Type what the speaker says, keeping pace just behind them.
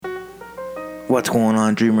What's going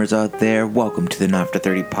on, dreamers out there? Welcome to the Not After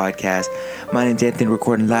 30 podcast. My name's Anthony,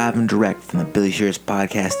 recording live and direct from the Billy Shears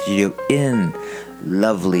podcast studio in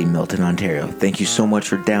lovely Milton, Ontario. Thank you so much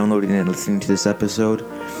for downloading and listening to this episode.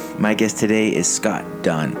 My guest today is Scott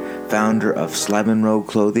Dunn, founder of Slab & Row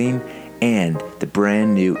Clothing and the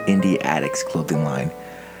brand new Indie Addicts clothing line.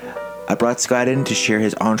 I brought Scott in to share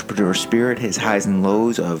his entrepreneur spirit, his highs and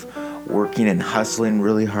lows of working and hustling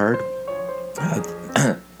really hard.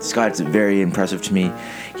 Scott's very impressive to me.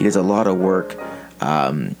 He does a lot of work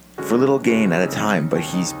for little gain at a time, but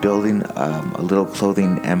he's building a little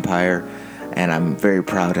clothing empire, and I'm very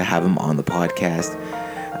proud to have him on the podcast.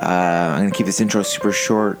 I'm going to keep this intro super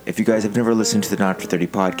short. If you guys have never listened to the Not After 30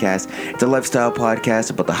 podcast, it's a lifestyle podcast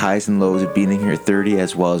about the highs and lows of being in your 30s,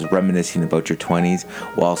 as well as reminiscing about your 20s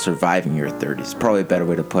while surviving your 30s. Probably a better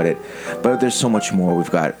way to put it. But there's so much more. We've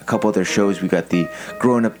got a couple other shows. We've got the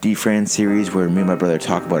Growing Up D-Fran series, where me and my brother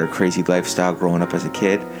talk about our crazy lifestyle growing up as a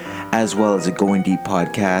kid, as well as a Going Deep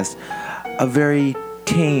podcast, a very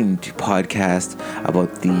tamed podcast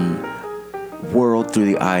about the world through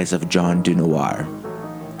the eyes of John Dunoir.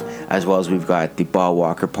 As well as we've got the Bob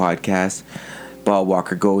Walker podcast. Bob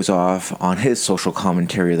Walker goes off on his social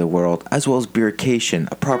commentary of the world, as well as Beercation,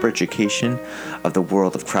 a proper education of the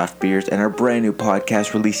world of craft beers, and our brand new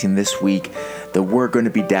podcast releasing this week, the We're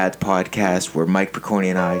Gonna Be Dads podcast, where Mike Piccone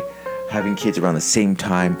and I, having kids around the same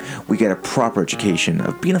time, we get a proper education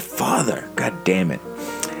of being a father. God damn it.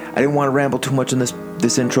 I didn't want to ramble too much on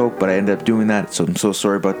this intro, but I ended up doing that, so I'm so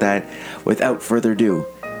sorry about that. Without further ado,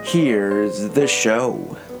 here's the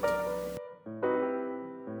show.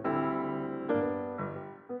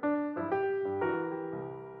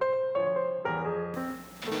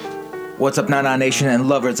 What's up, Nana Nation and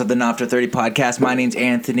lovers of the Not After 30 podcast? My name's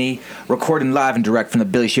Anthony, recording live and direct from the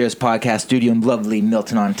Billy Shears podcast studio in lovely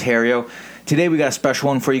Milton, Ontario. Today we got a special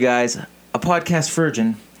one for you guys, a podcast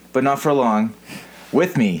virgin, but not for long.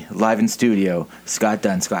 With me, live in studio, Scott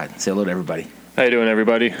Dunn. Scott, say hello to everybody. How you doing,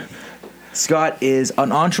 everybody? Scott is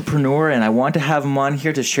an entrepreneur, and I want to have him on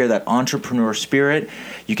here to share that entrepreneur spirit.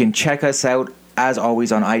 You can check us out, as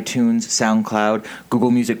always, on iTunes, SoundCloud, Google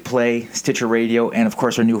Music Play, Stitcher Radio, and of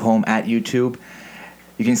course our new home at YouTube.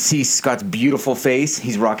 You can see Scott's beautiful face.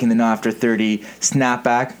 He's rocking the Not After 30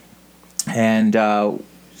 snapback. And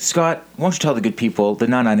Scott, why don't you tell the good people, the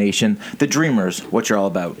Nana Nation, the dreamers, what you're all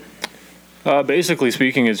about? Basically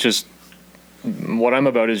speaking, it's just what I'm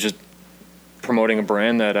about is just promoting a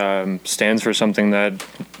brand that stands for something that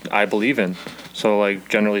I believe in. So, like,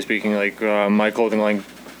 generally speaking, like my clothing line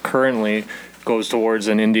currently goes towards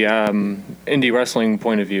an indie wrestling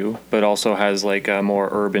point of view, but also has like a more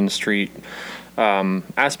urban street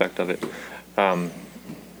aspect of it.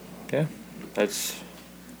 Yeah, that's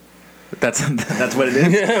what it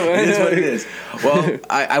is. Yeah, it is what it is. Well,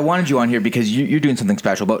 I wanted you on here because you're doing something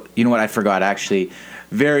special. But you know what? I forgot, actually.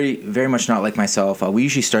 Very, very much not like myself. We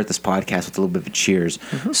usually start this podcast with a little bit of a cheers.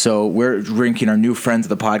 Mm-hmm. So we're drinking our new friends of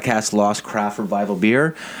the podcast, Lost Craft Revival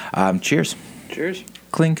Beer. Cheers. Cheers.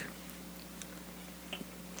 Clink.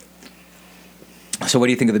 So what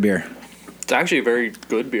do you think of the beer? It's actually a very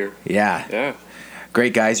good beer. Yeah. Yeah.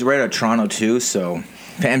 Great, guys. Right out of Toronto, too. So,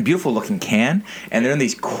 and beautiful looking can. And they're in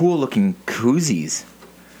these cool looking koozies.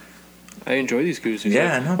 I enjoy these koozies.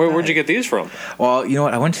 Yeah, Where'd you get these from? Well, you know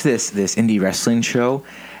what? I went to this indie wrestling show,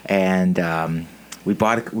 and we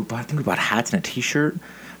bought hats and a T-shirt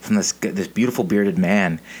from this beautiful bearded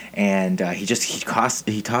man, and he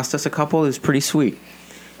tossed us a couple. It was pretty sweet.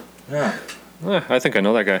 Yeah. I think I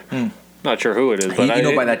know that guy. Not sure who it is, but you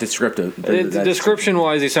know by that descriptive.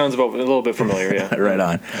 Description-wise, he sounds a little bit familiar. Yeah. Right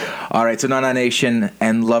on. All right, so Nana Nation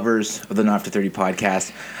and lovers of the Not After 30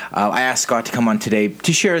 podcast, I asked Scott to come on today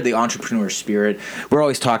to share the entrepreneur spirit. We're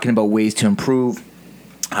always talking about ways to improve.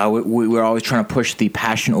 We're always trying to push the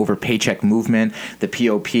passion over paycheck movement, the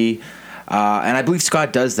POP. And I believe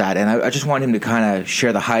Scott does that, and I just want him to kind of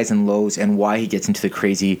share the highs and lows and why he gets into the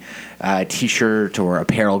crazy T-shirt or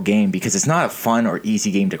apparel game, because it's not a fun or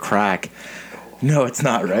easy game to crack. No, it's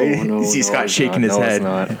not, right? No, you see Scott shaking his head. It's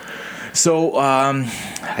not. So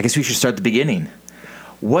I guess we should start at the beginning.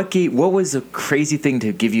 What was the crazy thing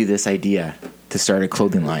to give you this idea to start a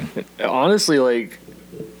clothing line? Honestly, like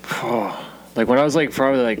when I was like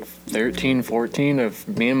probably like 13, 14,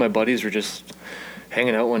 me and my buddies were just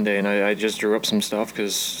hanging out one day, and I just drew up some stuff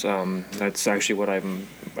because that's actually what I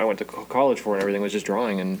went to college for, and everything was just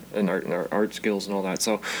drawing and art skills and all that.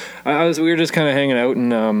 So we were just kind of hanging out,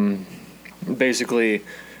 and basically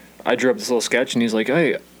I drew up this little sketch, and he's like,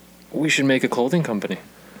 "Hey, we should make a clothing company."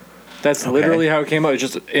 That's literally how it came out. It's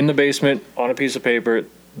just in the basement on a piece of paper.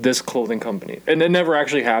 this clothing company, and it never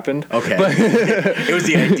actually happened. Okay. But It was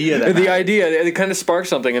the idea that the idea, it kind of sparked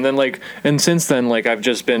something, and then and since then, I've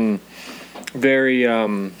just been very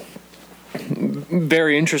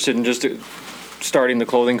very interested in just starting the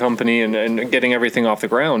clothing company and getting everything off the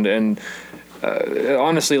ground. And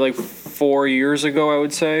honestly, 4 years ago, I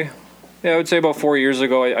would say about 4 years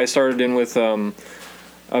ago, I started in with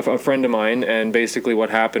a friend of mine, and basically what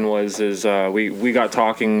happened was we got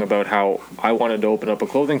talking about how I wanted to open up a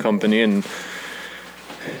clothing company, and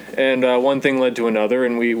one thing led to another,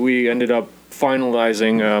 and we ended up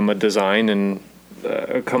finalizing a design and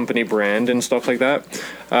a company brand and stuff like that.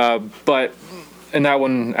 And that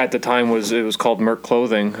one at the time was called Merc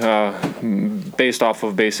Clothing, based off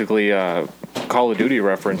of basically Call of Duty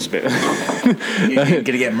reference. You're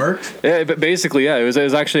gonna get murked? Yeah, but basically, yeah, it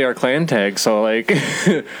was actually our clan tag. So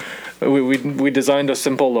we designed a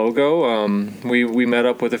simple logo. We met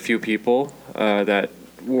up with a few people that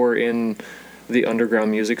were in the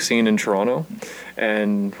underground music scene in Toronto,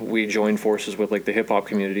 and we joined forces with the hip hop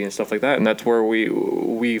community and stuff like that. And that's where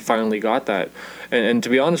we finally got that. And to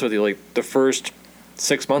be honest with you, the first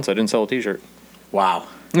 6 months I didn't sell a t-shirt. Wow.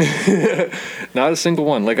 Not a single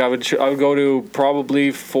one. I would go to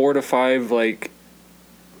probably 4 to 5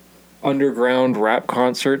 underground rap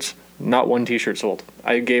concerts. Not one t-shirt sold.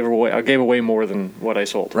 I gave away more than what I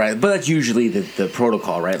sold. Right, but that's usually the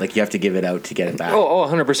protocol, right? You have to give it out to get it back. Oh,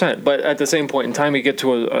 100%. But at the same point in time, you get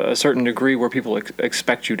to a certain degree where people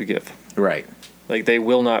expect you to give. Right. They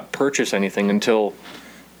will not purchase anything until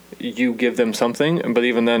you give them something. But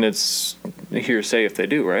even then, it's hearsay if they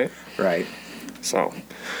do, right? Right. So,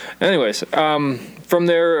 anyways, from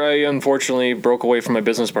there, I unfortunately broke away from my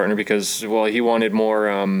business partner because, he wanted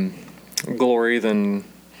more glory than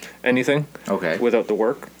anything. Okay. Without the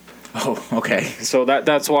work. Oh, okay. So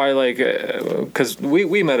that's why, because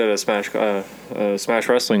we met at a Smash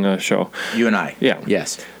Wrestling show. You and I. Yeah.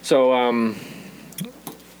 Yes. So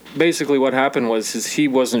basically, what happened was he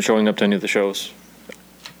wasn't showing up to any of the shows.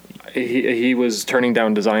 He was turning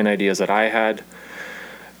down design ideas that I had.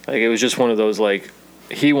 It was just one of those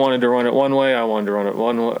he wanted to run it one way, I wanted to run it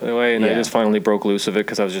one way, and I just finally broke loose of it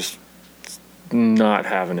because I was just not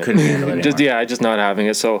having it. Couldn't handle it anymore. just not having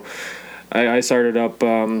it. So I started up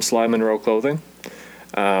Sly Monroe Clothing.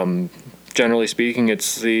 Generally speaking,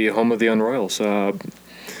 it's the home of the Unroyals.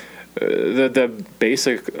 The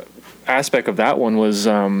basic aspect of that one was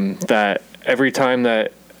that every time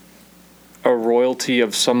that a royalty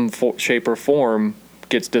of some shape or form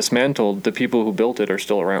gets dismantled, the people who built it are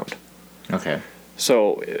still around. Okay.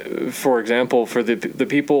 So, for example, for the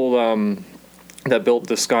people that built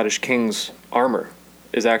the Scottish King's armor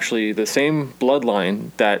is actually the same bloodline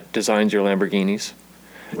that designs your Lamborghinis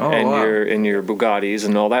your Bugattis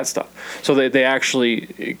and all that stuff. So they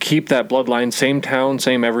actually keep that bloodline, same town,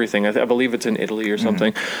 same everything. I believe it's in Italy or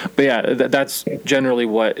something. Mm-hmm. But yeah, that's generally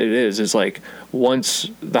what it is once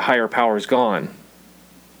the higher power is gone,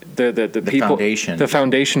 the people, the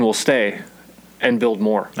foundation will stay and build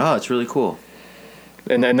more. Oh, it's really cool.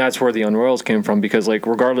 And that's where the Unroyals came from, because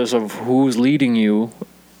regardless of who's leading you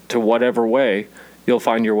to whatever way, you'll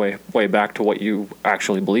find your way back to what you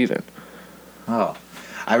actually believe in. Oh,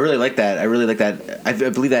 I really like that. I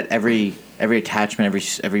believe that every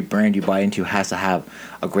attachment, every brand you buy into has to have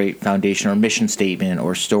a great foundation or mission statement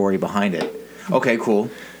or story behind it. Okay, cool.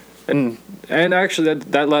 And actually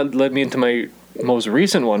that led me into my most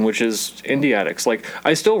recent one, which is Indie Addicts.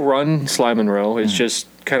 I still run Sly Monroe. It's just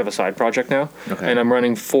kind of a side project now. Okay. And I'm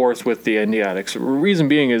running fourth with the Indie Addicts. Reason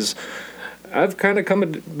being is I've kind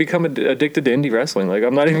of become addicted to indie wrestling.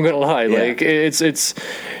 I'm not even gonna lie. Yeah.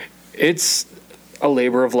 It's a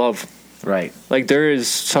labor of love. Right. There is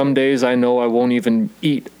some days I know I won't even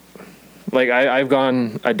eat. I've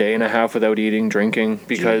gone a day and a half without eating, drinking,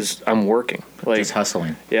 because I'm working. Just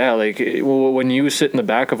hustling. Yeah, when you sit in the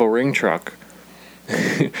back of a ring truck,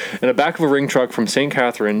 from St.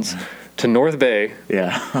 Catharines to North Bay,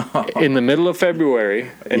 in the middle of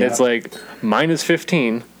February, and it's minus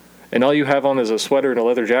 15, and all you have on is a sweater and a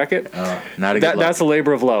leather jacket. Not a good look. That's a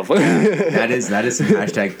labor of love. that is some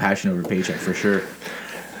hashtag passion over paycheck for sure.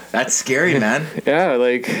 That's scary, man. Yeah,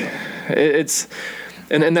 it's.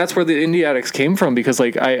 And that's where the Indie Addicts came from, because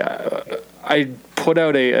I put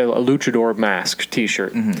out a luchador mask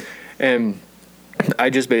T-shirt, mm-hmm. and I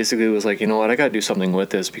just basically was like, you know what, I got to do something with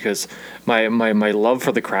this, because my love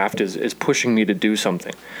for the craft is pushing me to do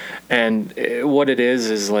something. And what it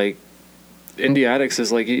is Indie Addicts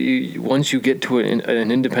is once you get to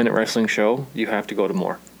an independent wrestling show, you have to go to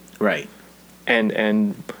more. Right.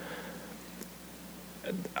 And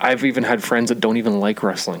I've even had friends that don't even like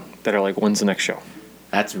wrestling that are when's the next show?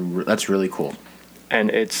 That's really cool.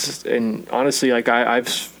 and honestly, like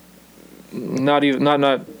I've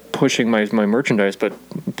not pushing my merchandise, but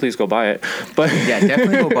please go buy it. But yeah,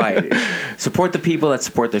 definitely go buy it. Support the people that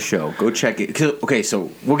support the show. Go check it. Okay,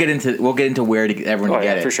 so we'll get into where to get everyone to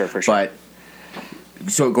get it for sure. But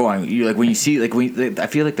so go on. You like when you see I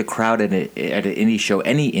feel like the crowd at an indie show,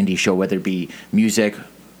 any indie show, whether it be music,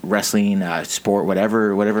 wrestling, sport,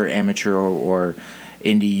 whatever amateur or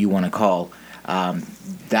indie you want to call,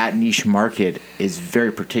 that niche market is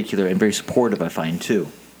very particular and very supportive, I find too.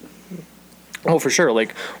 Oh, for sure.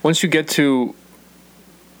 Like once you get to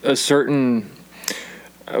a certain,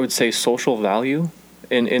 I would say, social value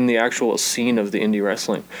in the actual scene of the indie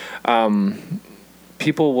wrestling,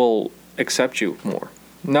 people will accept you more.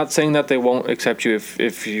 Not saying that they won't accept you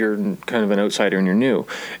if you're kind of an outsider and you're new.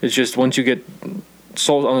 It's just once you get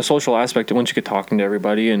on the social aspect, once you get talking to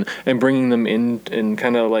everybody and bringing them in and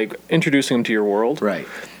kind of like introducing them to your world, right?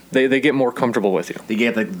 They get more comfortable with you. They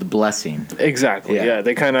get the blessing. Exactly. Yeah.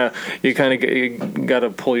 You got to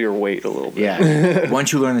pull your weight a little bit. Yeah.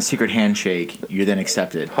 Once you learn the secret handshake, you're then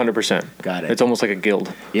accepted. 100%. Got it. It's almost like a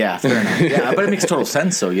guild. Yeah, fair enough. Yeah, but it makes total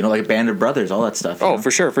sense though. You know, like a band of brothers, all that stuff. Oh,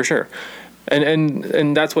 for sure.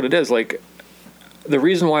 And that's what it is. Like the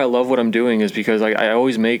reason why I love what I'm doing is because I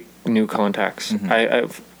always make new contacts. Mm-hmm. I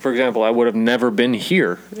for example, I would have never been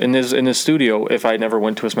here in this studio if I never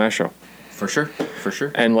went to a Smash show. For sure.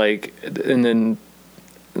 And and then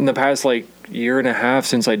in the past year and a half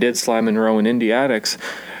since I did Slam and Row and Indie Addicts,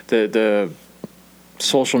 the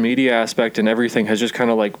social media aspect and everything has just kind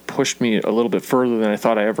of pushed me a little bit further than I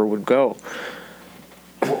thought I ever would go.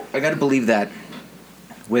 Well, I got to believe that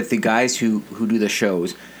with the guys who do the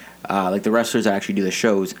shows, like the wrestlers that actually do the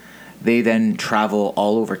shows, they then travel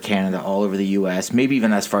all over Canada, all over the U.S., maybe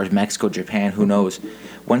even as far as Mexico, Japan, who knows.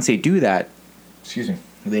 Once they do that,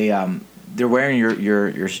 they're wearing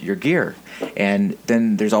your gear, and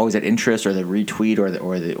then there's always that interest or the retweet or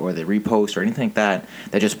the repost or anything like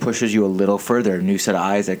that just pushes you a little further. A new set of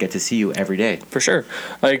eyes that get to see you every day. For sure.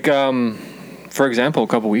 For example, a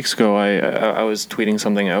couple weeks ago, I was tweeting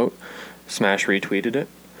something out. Smash retweeted it,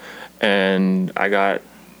 and I got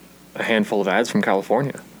a handful of ads from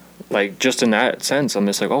California. Just in that sense, I'm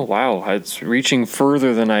just oh wow, it's reaching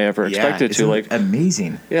further than I ever expected to.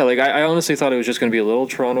 Amazing. Yeah, I honestly thought it was just going to be a little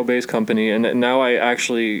Toronto-based company, and now I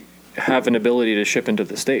actually have an ability to ship into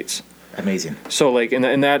the States. Amazing. So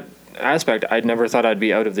in that aspect, I'd never thought I'd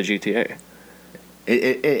be out of the GTA.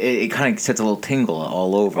 It kind of sets a little tingle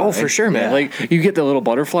all over. Oh, right? For sure, man. Yeah. You get the little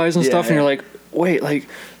butterflies and stuff, and you're wait,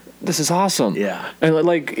 this is awesome. Yeah. And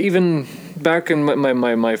even back in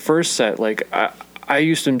my first set, I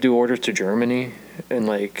used to do orders to Germany and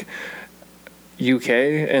UK,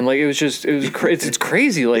 and it's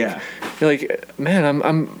crazy. Man,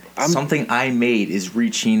 I'm something I made is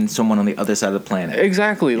reaching someone on the other side of the planet.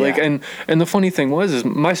 Exactly. Yeah. And the funny thing is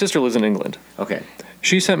my sister lives in England. Okay.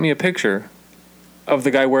 She sent me a picture of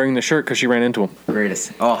the guy wearing the shirt because she ran into him.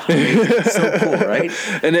 Greatest. Oh, so cool, right?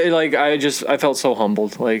 And I felt so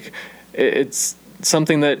humbled. It's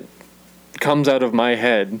something that comes out of my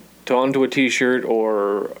head onto a t-shirt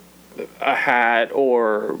or a hat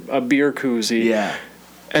or a beer koozie. Yeah.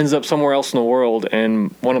 Ends up somewhere else in the world,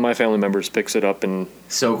 and one of my family members picks it up, and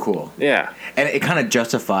so cool. Yeah. And it kind of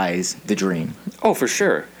justifies the dream. Oh, for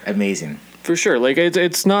sure. Amazing. For sure.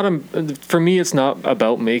 It's not for me, it's not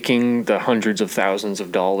about making the hundreds of thousands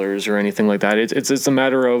of dollars or anything like that. It's a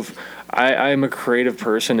matter of I'm a creative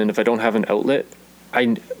person, and if I don't have an outlet,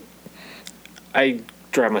 I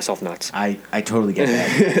drive myself nuts. I totally get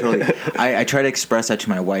that. I try to express that to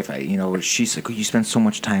my wife. She's like, you spend so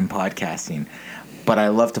much time podcasting, but I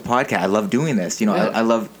love to podcast. I love doing this. Yeah. I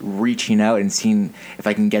love reaching out and seeing if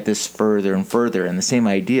I can get this further and further, and the same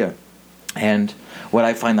idea. And what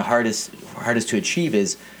I find the hardest to achieve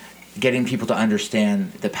is getting people to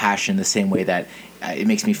understand the passion the same way that it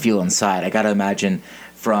makes me feel inside. I got to imagine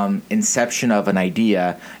from inception of an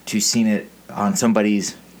idea to seeing it on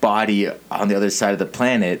somebody's body on the other side of the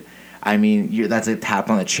planet. I mean, that's a tap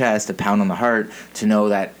on the chest, a pound on the heart to know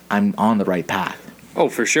that I'm on the right path. Oh,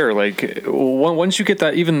 for sure. Once you get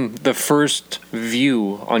that, even the first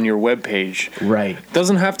view on your webpage, right,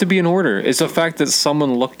 doesn't have to be an order. It's the fact that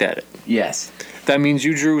someone looked at it. Yes. That means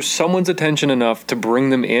you drew someone's attention enough to bring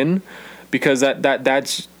them in, because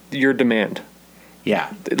that's your demand.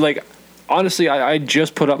 Yeah. Honestly, I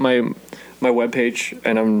just put up my webpage,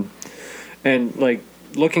 and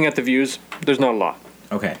looking at the views, there's not a lot.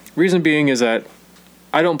 Okay. Reason being is that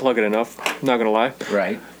I don't plug it enough, not gonna lie.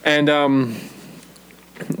 Right. And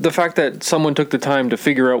the fact that someone took the time to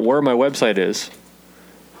figure out where my website is,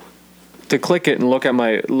 to click it and look at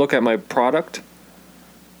my product,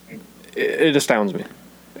 it astounds me.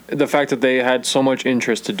 The fact that they had so much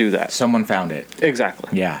interest to do that. Someone found it.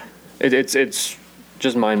 Exactly. Yeah. It's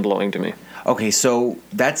just mind-blowing to me. Okay, so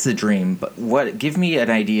that's the dream, but give me an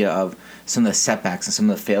idea of some of the setbacks and some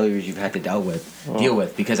of the failures you've had to deal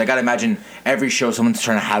with, because I gotta imagine every show someone's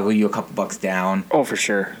trying to haggle you a couple bucks down. Oh, for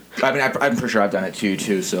sure. I mean, I'm pretty sure I've done it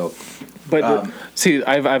too. So, but see,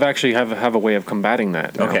 I've actually have a way of combating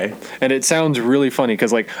that now. Okay. And it sounds really funny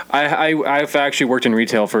because like I've actually worked in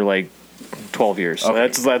retail for like 12 years. So Okay.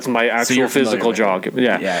 that's my actual physical job.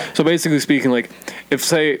 Yeah. So basically speaking, like if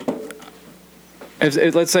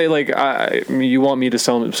let's say like you want me to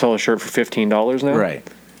sell a shirt for $15 now, right.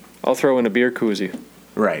 I'll throw in a beer koozie,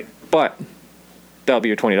 Right. but that'll be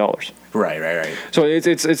your $20. Right. So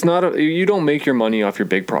it's not you don't make your money off your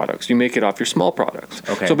big products. You make it off your small products.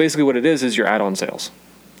 Okay. So basically, what it is your add-on sales.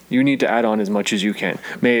 You need to add on as much as you can.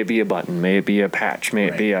 May it be a button, may it be a patch, may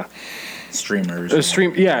it be a streamers. A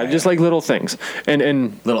stream, yeah, just like little things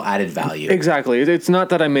and little added value. Exactly. It's not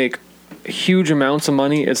that I make huge amounts of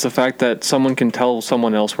money. It's the fact that someone can tell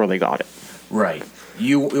someone else where they got it. Right.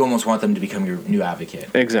 You almost want them to become your new advocate.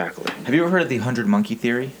 Exactly. Have you ever heard of the 100 monkey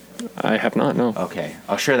theory? I have not. No. Okay,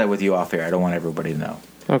 I'll share that with you off air. I don't want everybody to know.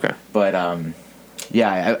 Okay. But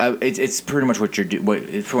yeah, it's pretty much what it's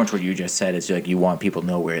pretty much what you just said. It's like you want people to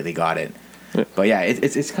know where they got it. Yeah. But yeah,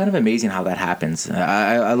 it's kind of amazing how that happens.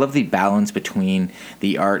 I love the balance between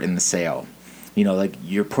the art and the sale. You know, like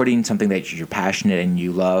you're putting something that you're passionate and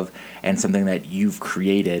you love, and something that you've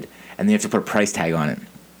created, and then you have to put a price tag on it.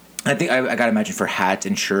 I think I gotta imagine for hats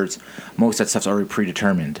and shirts, most of that stuff's already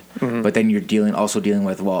predetermined. Mm-hmm. But then you're also dealing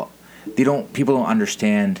with people don't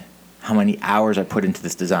understand how many hours I put into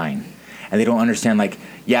this design, and they don't understand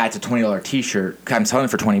it's a $20 T-shirt. I'm selling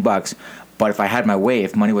it for $20, but if I had my way,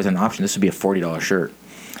 if money was an option, this would be a $40 shirt.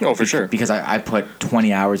 Oh, for sure. Because I put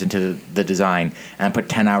 20 hours into the design, and I put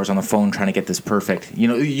 10 hours on the phone trying to get this perfect. You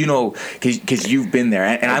know, because you've been there,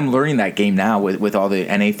 and I'm learning that game now with all the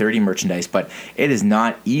NA30 merchandise. But it is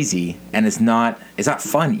not easy, and it's not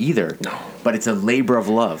fun either. No. But it's a labor of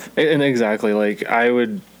love. And exactly, like I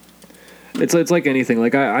would. It's like anything.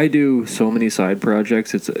 Like I do so many side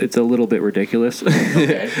projects. It's a little bit ridiculous,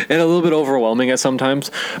 Okay. and a little bit overwhelming at sometimes.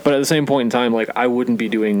 But at the same point in time, like I wouldn't be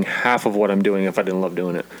doing half of what I'm doing if I didn't love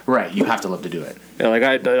doing it. Right, you have to love to do it. Yeah, like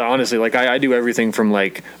I honestly, like I do everything from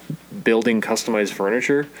like building customized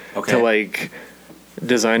furniture to like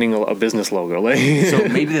designing a business logo. Like So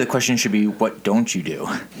maybe the question should be, what don't you do?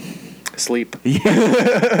 sleep.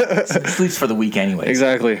 Yeah, sleep's for the weak anyways.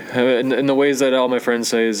 Exactly, and the ways that all my friends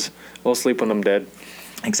say is, "Well, sleep when I'm dead."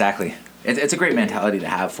 Exactly. It's a great mentality to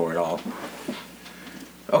have for it all.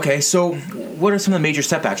 Okay, so what are some of the major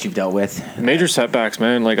setbacks you've dealt with? Major setbacks,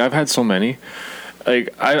 man. Like I've had so many.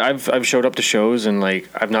 Like I've showed up to shows and like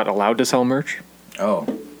I'm not allowed to sell merch. Oh,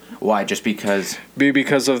 why? Just because?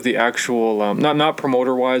 Because of the actual not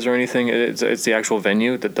promoter wise or anything. It's the actual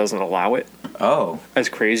venue that doesn't allow it. Oh. As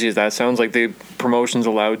crazy as that sounds, like the promotion's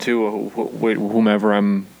allowed to whomever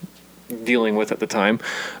I'm dealing with at the time,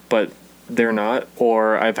 but they're not.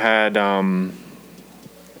 Or I've had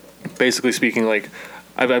basically speaking, like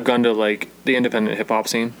I've gone to like the independent hip hop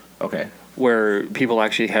scene. Okay. Where people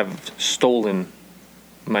actually have stolen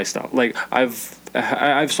my stuff. Like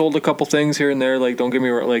I've sold a couple things here and there. Like don't get me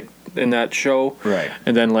wrong, like in that show. Right.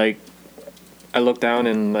 And then like I look down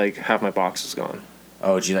and like half my box is gone.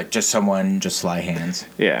 Oh, gee, like just sly hands.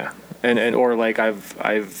 Yeah, and or like I've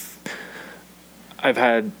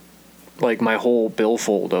had like my whole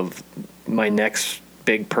billfold of my next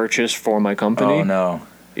big purchase for my company. Oh no.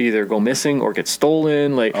 Either go missing or get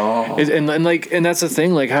stolen. Like, and that's the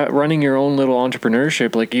thing. Like running your own little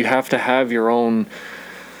entrepreneurship, like you have to have your own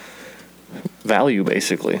value,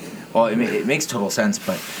 basically. Well, it makes total sense,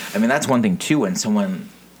 but I mean that's one thing too. When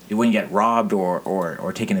you get robbed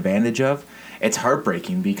or taken advantage of, it's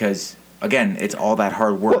heartbreaking because again, it's all that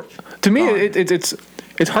hard work. Well, to me,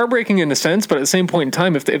 it's heartbreaking in a sense, but at the same point in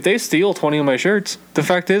time, if they steal 20 of my shirts, the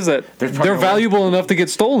fact is that they're valuable enough to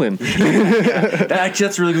get stolen.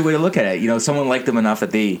 That's a really good way to look at it. You know, someone liked them enough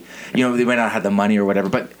that they might not have the money or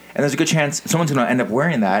whatever, and there's a good chance someone's going to end up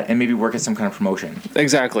wearing that and maybe work at some kind of promotion.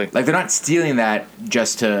 Exactly. Like they're not stealing that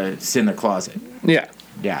just to sit in their closet. Yeah.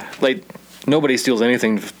 Yeah. Like nobody steals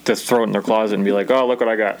anything to throw it in their closet and be like, oh, look what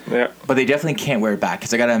I got. Yeah. But they definitely can't wear it back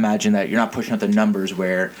because I got to imagine that you're not pushing out the numbers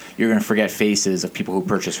where you're going to forget faces of people who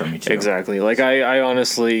purchase from you too. Exactly. Like I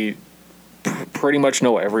honestly pretty much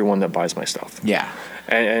know everyone that buys my stuff. Yeah.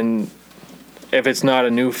 And if it's not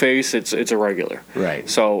a new face, it's a regular. Right.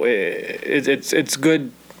 So it's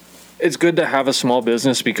good. It's good to have a small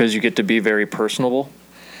business because you get to be very personable.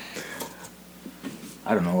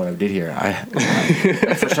 I don't know what I did here.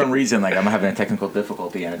 For some reason, like I'm having a technical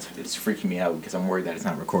difficulty, and it's freaking me out because I'm worried that it's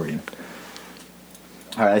not recording.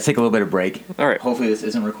 All right, let's take a little bit of break. All right. Hopefully this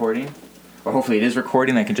isn't recording, or hopefully it is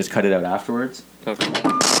recording. I can just cut it out afterwards. Okay.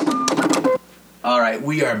 All right,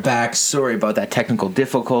 we are back. Sorry about that technical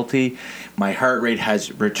difficulty. My heart rate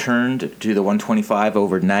has returned to the 125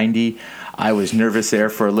 over 90. I was nervous there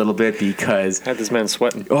for a little bit because... Had this man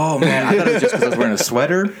sweating. Oh, man, I thought it was just because I was wearing a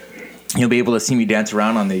sweater. You'll be able to see me dance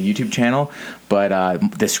around on the YouTube channel. But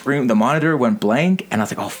the monitor went blank, and I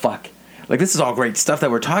was like, oh, fuck. Like, this is all great stuff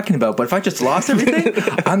that we're talking about, but if I just lost everything,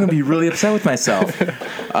 I'm going to be really upset with myself.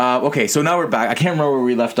 Okay, so now we're back. I can't remember where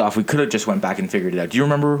we left off. We could have just went back and figured it out. Do you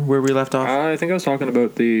remember where we left off? I think I was talking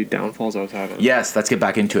about the downfalls I was having. Yes, let's get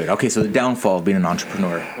back into it. Okay, so the downfall of being an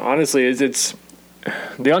entrepreneur. Honestly, it's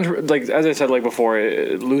like as I said like before,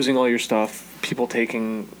 losing all your stuff, people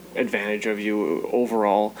taking advantage of you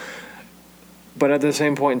overall. But at the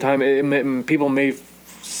same point in time, people may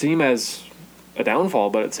seem as a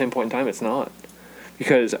downfall, but at the same point in time, it's not,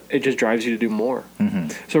 because it just drives you to do more. Mm-hmm.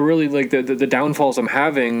 So really, like the downfalls I'm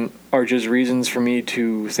having are just reasons for me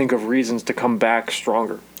to think of reasons to come back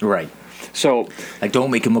stronger. Right. So, like,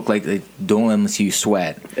 don't make them look like don't let them see you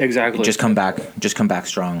sweat. Exactly. Just come back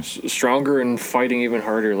strong. Stronger and fighting even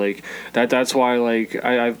harder. Like that's why, like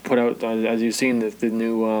I've put out, as you've seen, the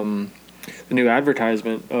new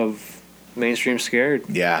advertisement of Mainstream Scared.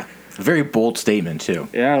 Yeah. A very bold statement too.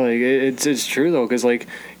 Yeah, like it's true though, because like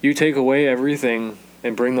you take away everything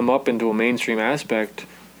and bring them up into a mainstream aspect,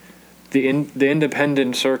 the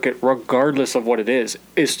independent circuit, regardless of what it is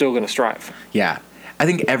still going to strive. Yeah, I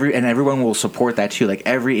think everyone will support that too. Like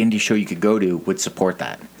every indie show you could go to would support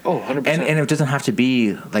that. Oh, 100%. And it doesn't have to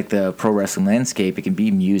be like the pro wrestling landscape. It can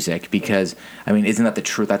be music, because I mean, isn't that the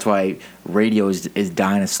truth? That's why radio is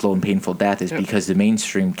dying a slow and painful death. Is because the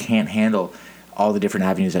mainstream can't handle all the different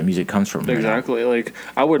avenues that music comes from. Exactly. Like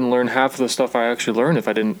I wouldn't learn half of the stuff I actually learned if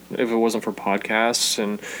it wasn't for podcasts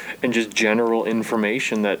and just general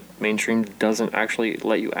information that mainstream doesn't actually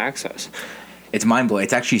let you access. It's mind blowing.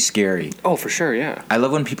 It's actually scary. Oh, for sure, yeah. I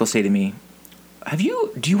love when people say to me, do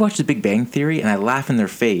you watch The Big Bang Theory? And I laugh in their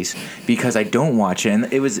face because I don't watch it.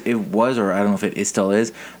 And it was, or I don't know if it still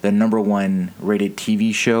is, the #1 rated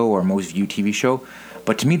TV show or most viewed TV show.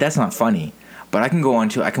 But to me, that's not funny. But I can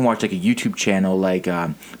watch like a YouTube channel like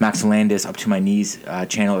Max Landis Up to My Knees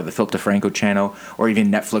channel, or the Philip DeFranco channel, or even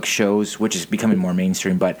Netflix shows, which is becoming more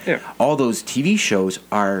mainstream. But all those TV shows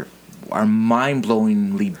are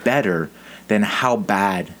mind-blowingly better than how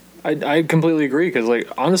bad. I completely agree, because like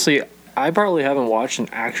honestly, I probably haven't watched an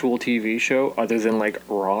actual TV show other than like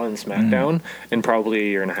Raw and SmackDown in probably a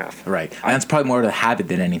year and a half. Right. And that's probably more of a habit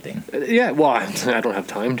than anything. Yeah, well, I don't have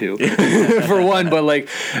time to, for one, but like,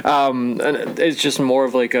 it's just more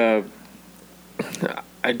of like I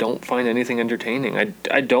don't find anything entertaining.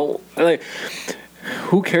 I don't, like,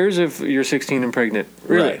 who cares if you're 16 and pregnant?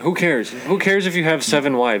 Really? Right. Who cares? Who cares if you have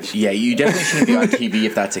 7 wives? Yeah, you definitely shouldn't be on TV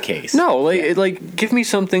if that's the case. No, like give me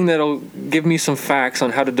something that'll give me some facts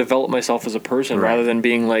on how to develop myself as a person, rather than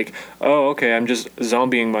being like, oh, okay, I'm just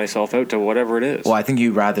zombieing myself out to whatever it is. Well, I think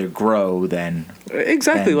you'd rather grow than...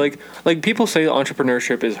 Exactly. Like people say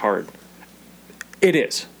entrepreneurship is hard. It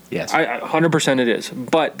is. Yes. 100% it is.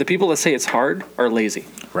 But the people that say it's hard are lazy.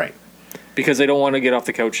 Right. Because they don't want to get off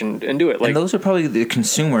the couch and do it. Like, and those are probably the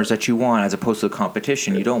consumers that you want, as opposed to the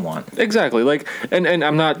competition you don't want. Exactly. Like, and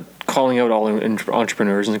I'm not calling out all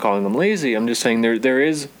entrepreneurs and calling them lazy. I'm just saying there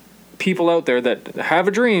is people out there that have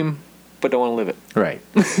a dream but don't want to live it. Right.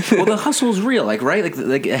 Well, the hustle's real, like, right?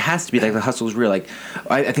 Like it has to be, like, the hustle's real. Like,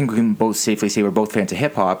 I think we can both safely say we're both fans of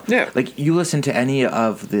hip-hop. Yeah. Like, you listen to any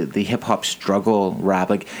of the hip-hop struggle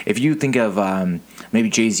rap, like, if you think of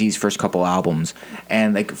maybe Jay-Z's first couple albums,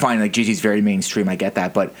 and, like, fine, like, Jay-Z's very mainstream, I get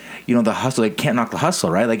that, but, you know, the hustle, like, can't knock the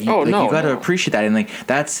hustle, right? Like, you got to appreciate that, and, like,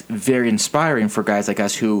 that's very inspiring for guys like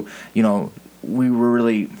us who, you know, we were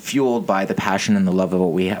really fueled by the passion and the love of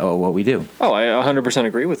what we do. Oh, I 100%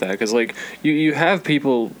 agree with that, because like you have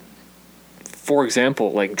people, for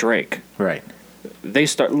example, like Drake. Right. They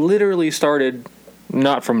literally started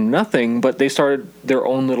not from nothing, but they started their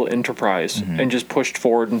own little enterprise and just pushed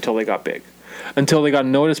forward until they got big, until they got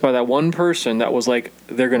noticed by that one person that was like,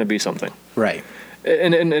 they're going to be something. Right.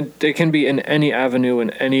 And it can be in any avenue,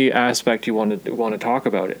 in any aspect you want to talk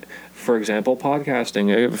about it. For example,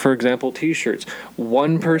 podcasting. For example, T-shirts.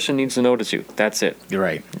 One person needs to notice you. That's it. You're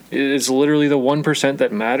right. It's literally the 1%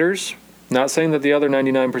 that matters. Not saying that the other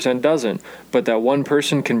 99% doesn't, but that one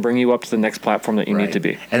person can bring you up to the next platform that you need to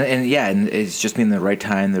be. And it's just being the right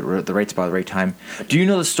time, the right spot, the right time. Do you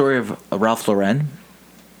know the story of Ralph Lauren?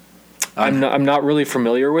 I'm not really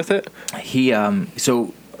familiar with it. He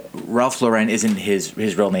so Ralph Lauren isn't his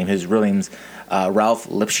real name. His real name's Ralph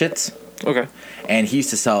Lipschitz. Okay. And he used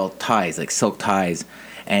to sell ties, like silk ties.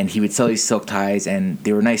 And he would sell these silk ties, and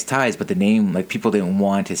they were nice ties, but the name, like, people didn't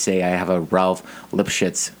want to say, I have a Ralph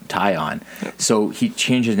Lipschitz tie on. Yep. So he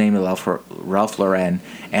changed his name to Ralph Lauren,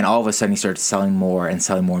 and all of a sudden he started selling more and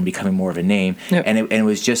becoming more of a name. Yep. And it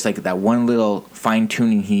was just like that one little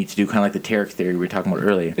fine-tuning he needed to do, kind of like the Tarek theory we were talking about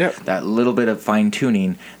earlier. Yep. That little bit of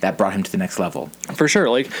fine-tuning that brought him to the next level. For sure.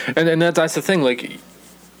 Like, and that's the thing. Like,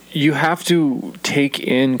 you have to take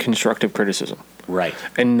in constructive criticism. Right.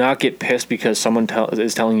 And not get pissed because someone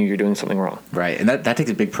is telling you you're doing something wrong. Right. And that takes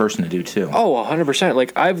a big person to do too. Oh, 100%.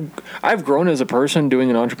 Like, I've grown as a person doing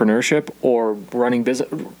an entrepreneurship or running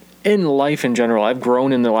business. In life in general, I've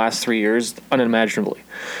grown in the last 3 years unimaginably.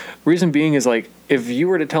 Reason being is, like, if you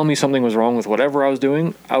were to tell me something was wrong with whatever I was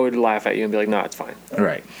doing, I would laugh at you and be like, no, it's fine.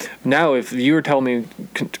 Right. Now, if you were telling me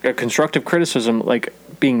constructive criticism, like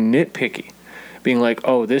being nitpicky, being like,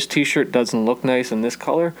 oh, this T-shirt doesn't look nice in this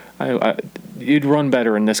color, you'd run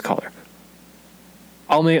better in this color.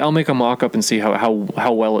 I'll make a mock-up and see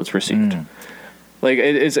how well it's received. Like,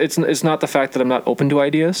 it's not the fact that I'm not open to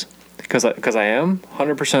ideas, because I am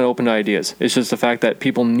 100% open to ideas. It's just the fact that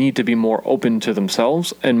people need to be more open to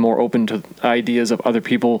themselves and more open to ideas of other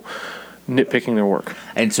people nitpicking their work.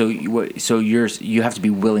 And so you have to be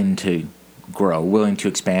willing to grow, willing to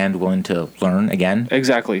expand, willing to learn again.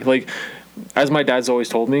 Exactly. Like, as my dad's always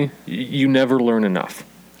told me, you never learn enough.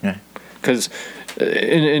 Yeah. Because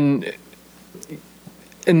in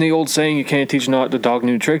the old saying, you can't teach not the dog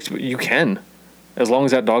new tricks, but you can, as long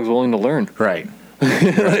as that dog's willing to learn. Right.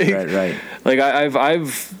 Right. Like,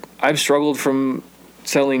 I've struggled from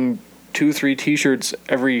selling 2-3 T-shirts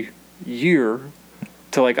every year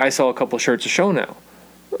to, like, I sell a couple shirts a show now.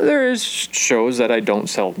 There is shows that I don't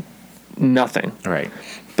sell nothing. Right.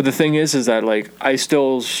 But the thing is that, like, I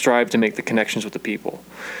still strive to make the connections with the people.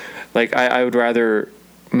 Like, I would rather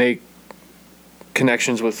make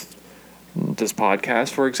connections with this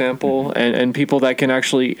podcast, for example, and people that can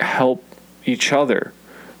actually help each other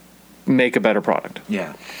make a better product.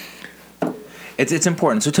 Yeah. It's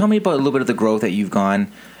important. So tell me about a little bit of the growth that you've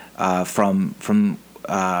gone from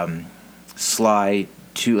Sly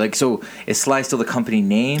to, like, so is Sly still the company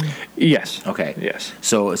name? Yes. Okay. Yes.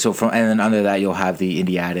 So from, and then under that you'll have the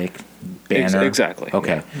Indie Addict banner. Exactly.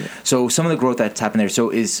 Okay. Yeah. So some of the growth that's happened there. So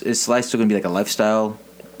is Sly still going to be like a lifestyle?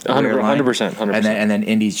 100%. And then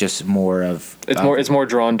Indie's just more of it's more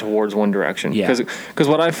drawn towards one direction. Yeah. Because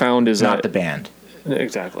what I found is not that the band.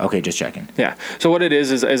 Exactly. Okay, just checking. Yeah. So what it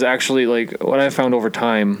is actually, like, what I found over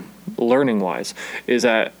time, learning wise, is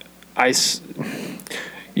that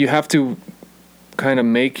you have to kind of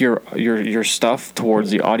make your stuff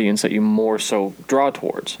towards the audience that you more so draw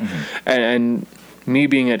towards. And me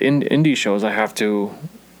being at indie shows, I have to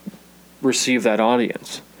receive that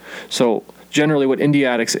audience. So generally what Indie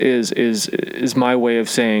Addicts is my way of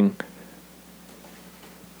saying,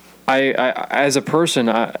 I as a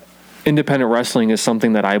person, independent wrestling is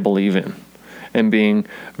something that I believe in, and being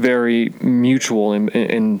very mutual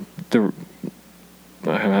in the.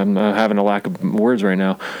 I'm having a lack of words right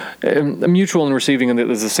now. Mutual in receiving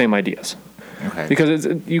the same ideas. Okay. Because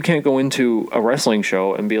you can't go into a wrestling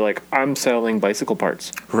show and be like, I'm selling bicycle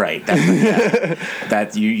parts. Right.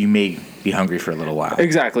 That you may be hungry for a little while.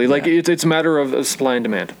 Exactly. Like, it's a matter of supply and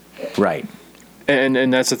demand. Right.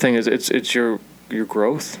 And that's the thing, is it's your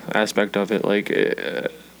growth aspect of it. Like,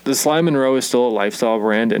 the Sly Monroe is still a lifestyle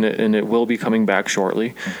brand, and it will be coming back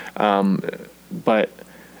shortly. But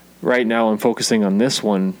right now I'm focusing on this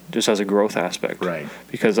one just as a growth aspect. Right.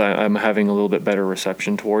 Because I'm having a little bit better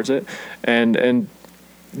reception towards it. And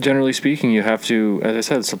generally speaking, you have to, as I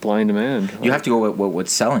said, supply and demand. You have to go with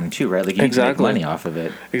what's selling too, right? Like, you need to make money off of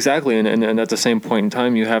it. Exactly. And at the same point in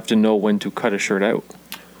time, you have to know when to cut a shirt out.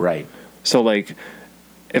 Right. So, like,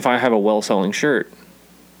 if I have a well-selling shirt,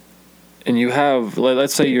 and you have,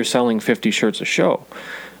 let's say you're selling 50 shirts a show,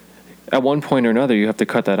 at one point or another, you have to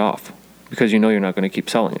cut that off, because you know you're not going to keep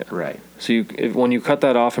selling it. Right. So when you cut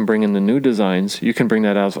that off and bring in the new designs, you can bring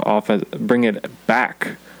that bring it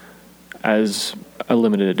back as a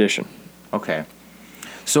limited edition. Okay.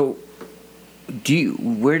 So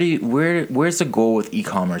where's the goal with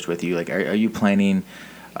e-commerce with you? Like, are you planning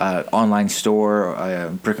online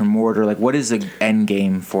store, brick and mortar? Like, what is the end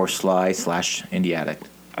game for Sly/Indie Addict?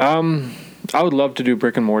 I would love to do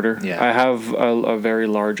brick and mortar. Yeah. I have a very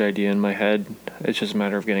large idea in my head. It's just a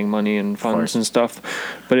matter of getting money and funds and stuff.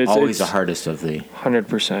 But it's always the hardest of the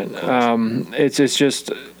 100%.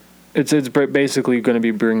 It's basically going to be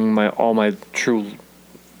bringing all my true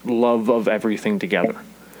love of everything together.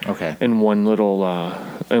 Okay. in one little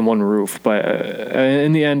in one roof. But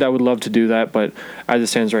in the end, I would love to do that. But as it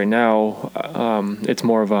stands right now, it's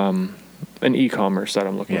more of an e-commerce that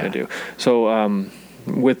I'm looking to do. So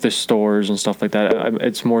with the stores and stuff like that,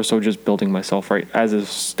 it's more so just building myself right as it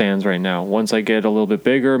stands right now. Once I get a little bit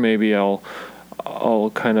bigger, maybe I'll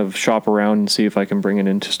kind of shop around and see if I can bring it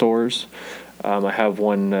into stores. I have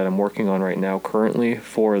one that I'm working on right now currently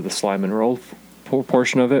for the slime and roll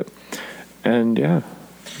portion of it. And yeah.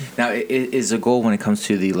 Now, is a goal when it comes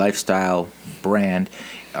to the lifestyle brand,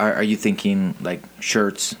 are you thinking like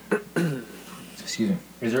shirts? Excuse me.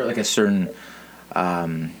 Is there like a certain,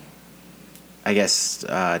 I guess,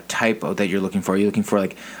 type that you're looking for? Are you looking for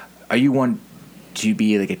like, are you one to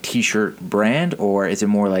be like a t-shirt brand, or is it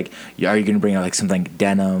more like, are you going to bring out like something like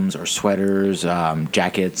denims or sweaters,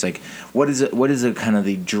 jackets? Like, what is it? What is the kind of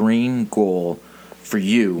the dream goal for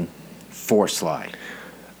you for Sly?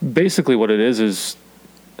 Basically, what it is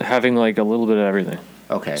having like a little bit of everything.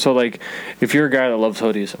 Okay. So like, if you're a guy that loves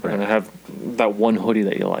hoodies, you're gonna have that one hoodie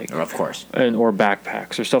that you like, Of course. or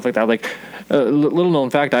backpacks or stuff like that. Like, little known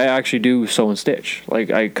fact, I actually do sew and stitch.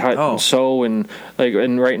 Like, I cut and sew, and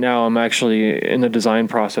right now I'm actually in the design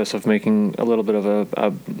process of making a little bit of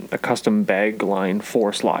a custom bag line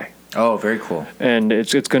for Sly. Oh, very cool. And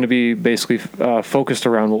it's going to be basically focused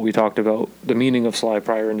around what we talked about, the meaning of Sly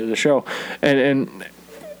prior into the show, and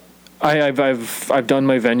I've done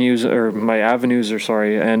my avenues,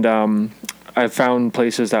 and I've found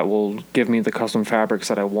places that will give me the custom fabrics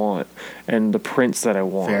that I want and the prints that I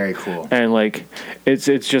want. Very cool. And like, it's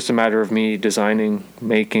just a matter of me designing,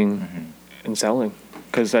 making, and selling,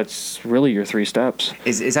 because that's really your 3 steps.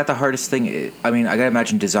 Is that the hardest thing? I mean, I gotta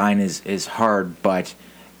imagine design is hard, but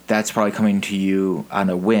that's probably coming to you on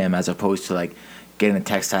a whim as opposed to like getting the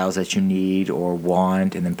textiles that you need or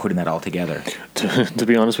want and then putting that all together. To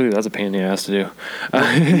be honest with you, that's a pain in the ass to do.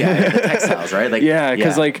 Yeah, the textiles, right? Like,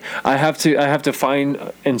 because like I have to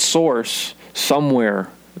find and source somewhere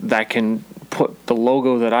that can put the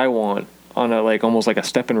logo that I want on a like almost like a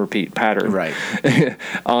step and repeat pattern, right,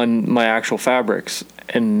 on my actual fabrics,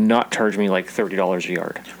 and not charge me like $30 a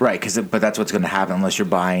yard. Right, but that's what's going to happen unless you're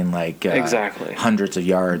buying like exactly hundreds of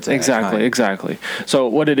yards. Exactly. So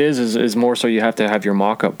what it is more so you have to have your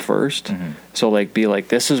mock-up first. Mm-hmm. So like be like,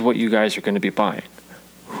 this is what you guys are going to be buying.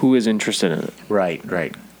 Who is interested in it?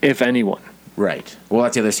 Right. If anyone. Right. Well,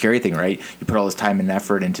 that's the other scary thing, right? You put all this time and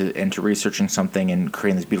effort into researching something and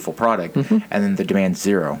creating this beautiful product, and then the demand's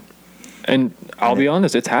zero. And I'll be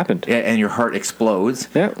honest, it's happened. Yeah, and your heart explodes.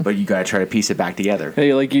 Yeah. But you gotta try to piece it back together.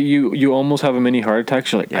 Hey, like you almost have a mini heart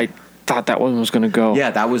attack. You're like, I thought that one was gonna go.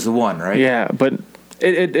 Yeah, that was the one, right? Yeah, but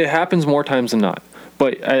it happens more times than not.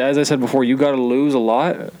 But as I said before, you got to lose a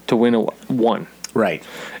lot to win one. Right.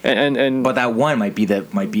 And but that one might be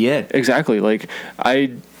it. Exactly. Like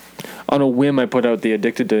on a whim, I put out the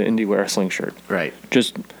Addicted to Indie Wrestling shirt. Right.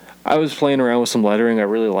 I was playing around with some lettering. I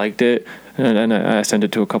really liked it. And I sent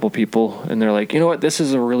it to a couple people, and they're like, you know what? This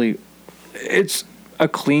is it's a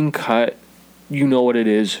clean cut, you know what it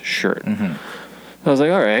is shirt. Mm-hmm. I was like,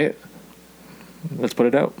 all right, let's put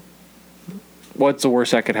it out. What's the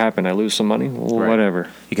worst that could happen? I lose some money? Well, right. Whatever.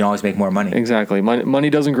 You can always make more money. Exactly. Money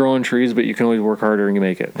doesn't grow on trees, but you can always work harder and you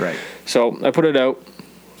make it. Right. So I put it out.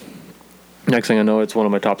 Next thing I know, it's one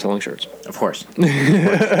of my top selling shirts. Of course.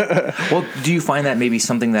 Well, do you find that maybe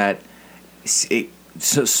something that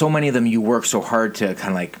so many of them you work so hard to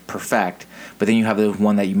kind of like perfect, but then you have the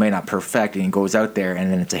one that you might not perfect and it goes out there and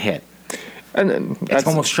then it's a hit. And then it's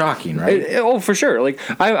almost shocking, right? For sure. Like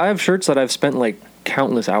I have shirts that I've spent like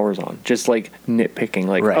countless hours on, just like nitpicking.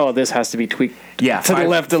 Like, right. Oh, this has to be tweaked. Yeah, to the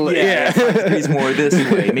left. Yeah, 5 degrees more this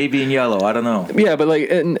way, maybe in yellow. I don't know. Yeah, but like,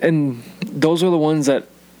 and those are the ones that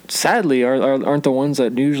sadly aren't the ones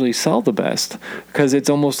that usually sell the best, because it's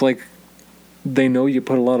almost like they know you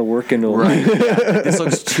put a lot of work into it. Right. Yeah. This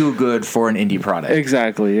looks too good for an indie product.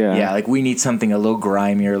 Exactly. Yeah. Yeah. Like we need something a little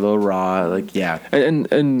grimier, a little raw. Like yeah.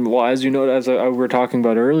 And well, as you know, as we were talking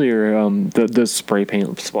about earlier, the spray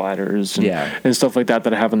paint splatters and stuff like that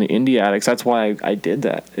I have on the indie addicts. That's why I did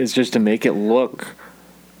that. It's just to make it look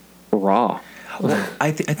raw. Well,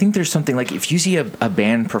 I think there's something like if you see a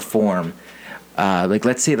band perform. Like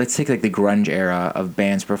let's take like the grunge era of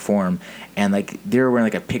bands perform, and like they're wearing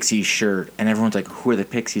like a Pixies shirt, and everyone's like, "Who are the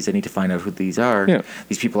Pixies? I need to find out who these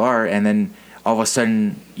people are." And then all of a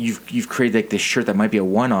sudden, you've created like this shirt that might be a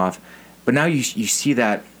one-off, but now you see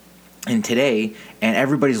that in today, and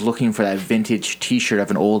everybody's looking for that vintage T-shirt of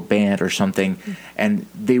an old band or something, and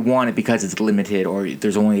they want it because it's limited, or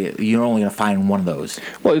you're only gonna find one of those.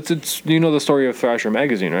 Well, it's the story of Thrasher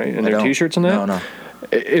magazine, right? And their T-shirts and that. No.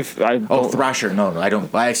 Thrasher. No, I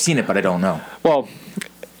don't. I've seen it, but I don't know. Well,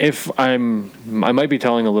 I might be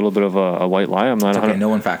telling a little bit of a white lie. I'm not. Okay, no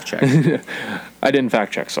one fact checked. I didn't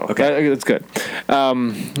fact check, so okay, that's good.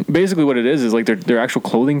 Basically, what it is like their actual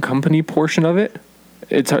clothing company portion of it.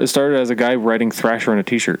 It started as a guy writing Thrasher on a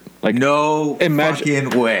T-shirt. Like no fucking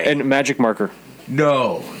way. And Magic Marker.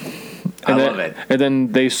 No. I love it. And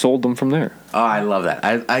then they sold them from there. Oh, I love that.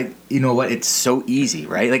 I you know what? It's so easy,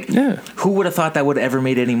 right? Like, yeah. Who would have thought that would have ever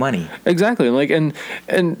made any money? Exactly. Like, and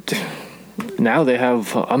now they have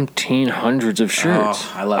umpteen hundreds of shirts.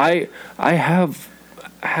 Oh, I love it. I have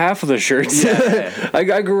half of the shirts. Yeah.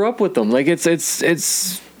 I grew up with them. Like,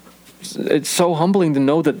 it's so humbling to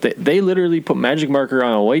know that they literally put Magic Marker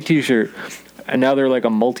on a white T-shirt, and now they're like a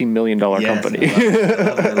multi-million-dollar company.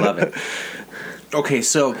 I love it. Okay,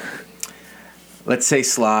 so let's say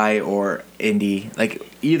Sly or Indy, like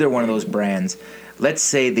either one of those brands. Let's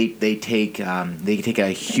say they take a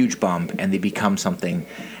huge bump and they become something,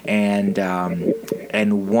 and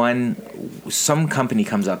some company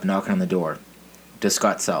comes up knocking on the door. Does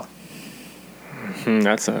Scott sell?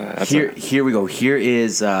 Here we go. Here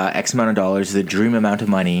is X amount of dollars, the dream amount of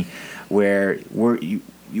money, where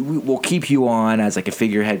we'll keep you on as like a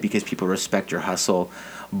figurehead because people respect your hustle,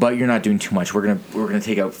 but you're not doing too much. We're gonna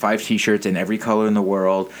take out 5 T-shirts in every color in the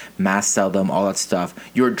world, mass sell them, all that stuff.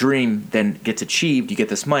 Your dream then gets achieved. You get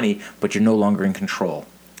this money, but you're no longer in control.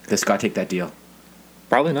 Does Scott take that deal?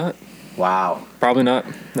 Probably not. Wow. Probably not.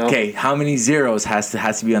 No. Okay, how many zeros has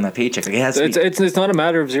to be on that paycheck? Like it's not a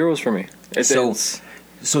matter of zeros for me.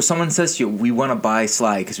 So someone says to you, we want to buy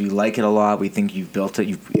Sly because we like it a lot. We think you've built it.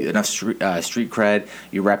 You've enough street cred.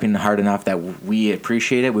 You're rapping hard enough that we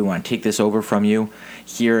appreciate it. We want to take this over from you.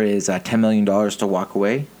 Here is $10 million to walk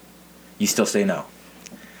away. You still say no.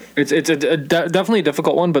 It's definitely a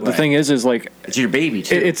difficult one, but right. The thing is like it's your baby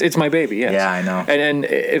too. It's my baby. Yes. Yeah, I know. And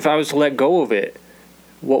if I was to let go of it,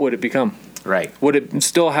 what would it become? Right. Would it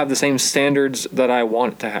still have the same standards that I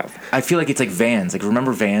want it to have? I feel like it's like Vans. Like,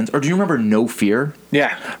 remember Vans? Or do you remember No Fear?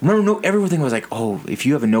 Yeah. Remember, everything was like, oh, if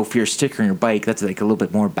you have a No Fear sticker on your bike, that's like a little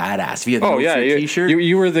bit more badass. If you have a No Fear T-shirt,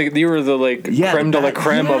 you were the like creme de la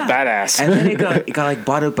creme of badass. And then it got like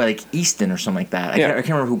bought out by like Easton or something like that. I can't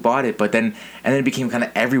remember who bought it, but then it became kind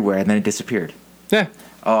of everywhere, and then it disappeared. Yeah.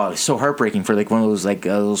 Oh, it's so heartbreaking for like one of those like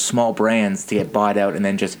those small brands to get bought out and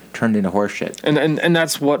then just turned into horse shit. And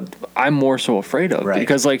that's what I'm more so afraid of, right?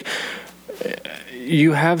 Because like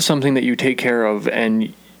you have something that you take care of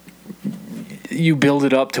and you build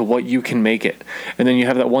it up to what you can make it, and then you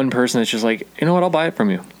have that one person that's just like, you know what, I'll buy it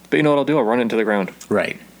from you, but you know what I'll do? I'll run it into the ground.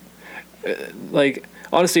 Right. Like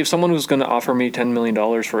honestly, if someone was going to offer me $10 million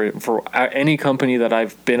for any company that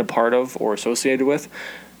I've been a part of or associated with,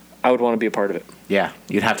 I would want to be a part of it. Yeah,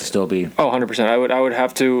 you'd have to still be. Oh, 100%. I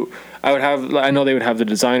would have. I know they would have the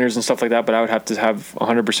designers and stuff like that, but I would have to have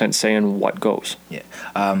 100% say in what goes. Yeah.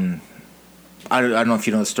 I don't know if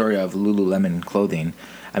you know the story of Lululemon clothing.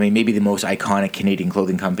 I mean, maybe the most iconic Canadian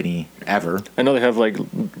clothing company ever. I know they have like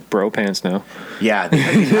bro pants now. Yeah,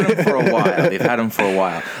 they've had them for a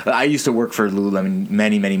while. I used to work for Lululemon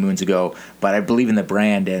many, many moons ago, but I believe in the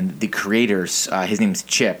brand and the creators. His name's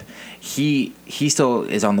Chip. He still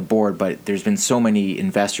is on the board, but there's been so many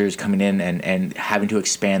investors coming in and having to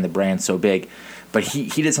expand the brand so big. But he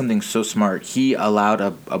did something so smart. He allowed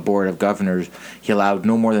a board of governors. He allowed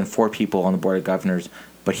no more than 4 people on the board of governors,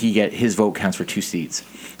 but his vote counts for 2 seats.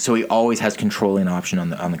 So he always has controlling option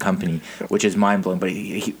on the company, which is mind blowing. But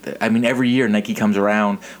I mean, every year Nike comes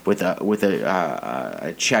around with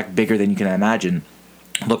a check bigger than you can imagine,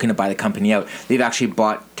 looking to buy the company out. They've actually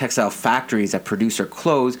bought textile factories that produce their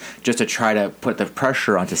clothes just to try to put the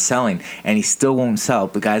pressure onto selling, and he still won't sell.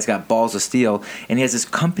 The guy's got balls of steel, and he has this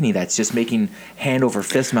company that's just making hand over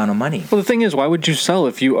fist amount of money. Well, the thing is, why would you sell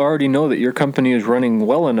if you already know that your company is running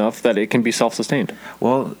well enough that it can be self-sustained?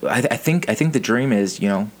 Well, I think the dream is,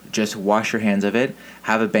 just wash your hands of it,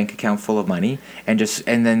 have a bank account full of money, and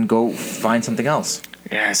then go find something else.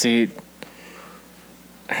 Yeah, see,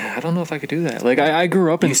 I don't know if I could do that. Like, I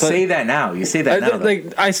grew up in... You say that now. You say that now.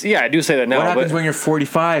 I do say that now. What happens when you're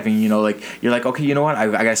 45 and, you're like, okay, you know what? I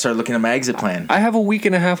got to start looking at my exit plan. I have a week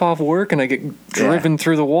and a half off work and I get driven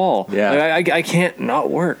through the wall. Yeah. Like, I can't not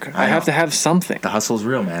work. I have to have something. The hustle's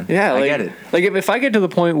real, man. Yeah. I get it. Like, if I get to the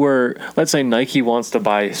point where, let's say Nike wants to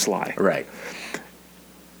buy Sly. Right.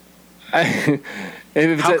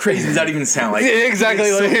 How crazy does that even sound? Like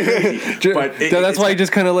exactly, like, that's why I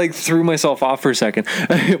just kind of like threw myself off for a second.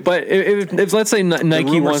 But if let's say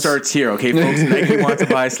Nike starts here, okay, folks. Nike wants to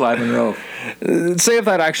buy Sly Monroe. Say if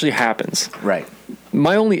that actually happens, right?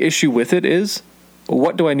 My only issue with it is,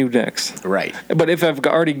 what do I do next? Right. But if I've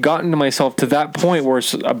already gotten to myself to that point where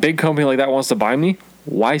a big company like that wants to buy me,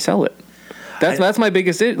 why sell it? That's my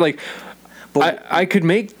biggest like. But I could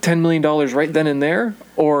make $10 million right then and there,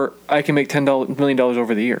 or I can make $10 million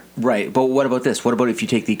over the year. Right, but what about this? What about if you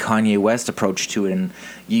take the Kanye West approach to it and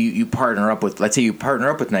you partner up with, let's say you partner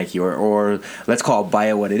up with Nike, or let's call buy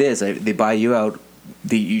it what it is. They buy you out.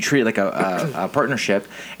 You treat it like a partnership,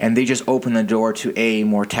 and they just open the door to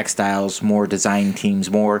more textiles, more design teams,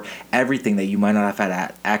 more everything that you might not have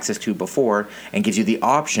had access to before, and gives you the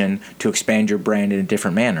option to expand your brand in a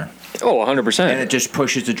different manner. Oh, 100%. And it just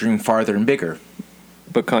pushes the dream farther and bigger.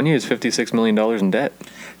 But Kanye is $56 million in debt.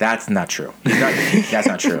 That's not true. That's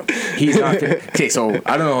not true. He's not. Okay, so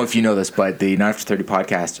I don't know if you know this, but the Not After 30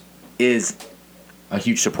 podcast is a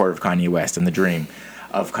huge supporter of Kanye West and the dream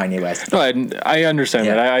of Kanye West. No, I understand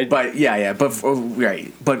that.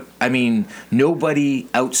 But I mean, nobody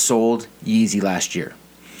outsold Yeezy last year.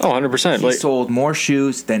 Oh, 100%. He sold more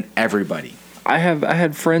shoes than everybody. I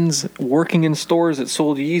had friends working in stores that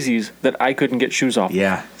sold Yeezys that I couldn't get shoes off.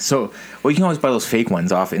 Yeah. So, you can always buy those fake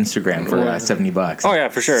ones off Instagram for $70. Oh yeah,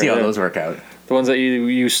 for sure. See how those work out. The ones that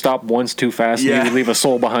you stop once too fast and you leave a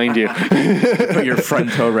sole behind you. Put your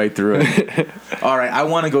front toe right through it. All right, I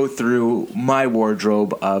want to go through my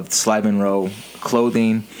wardrobe of Sly Monroe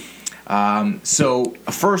clothing. So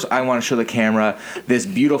first, I want to show the camera this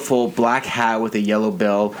beautiful black hat with a yellow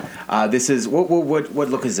bill. This is what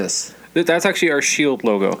look is this? That's actually our Shield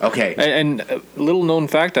logo. Okay. And a little known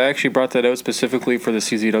fact, I actually brought that out specifically for the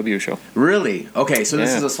CZW show. Really? Okay, so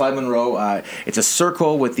this is a Sly Monroe. It's a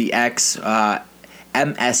circle with the X,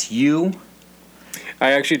 MSU.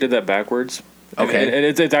 I actually did that backwards. Okay. And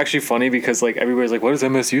it's actually funny because like everybody's like, what does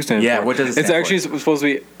MSU stand for? Yeah, what does it stand for? It's actually supposed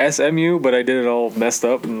to be SMU, but I did it all messed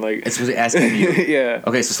up and like... It's supposed to be SMU? Yeah.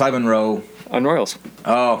 Okay, so Sly Monroe... On Royals.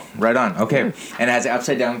 Oh, right on. Okay. Yeah. And it has an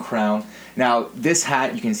upside-down crown. Now, this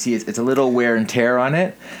hat, you can see it's a little wear and tear on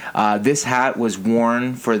it. This hat was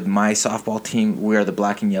worn for my softball team. We are the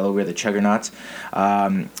black and yellow. We are the Chuggernauts.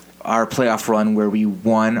 Our playoff run where we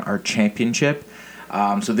won our championship.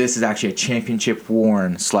 So this is actually a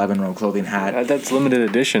championship-worn Sly Monroe clothing hat. That's limited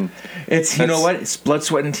edition. You know what? It's blood,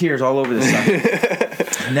 sweat, and tears all over this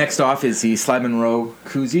stuff. Next off is the Sly Monroe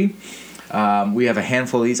koozie. We have a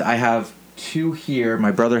handful of these. I have 2 here.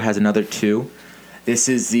 My brother has another 2. This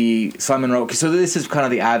is the Sly Monroe. So this is kind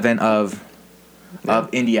of the advent of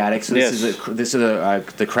Indie Addict. So this is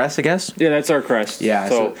the crest, I guess. Yeah, that's our crest. Yeah.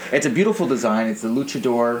 So it's a beautiful design. It's the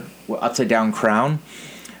luchador upside down crown.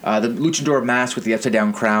 The luchador mask with the upside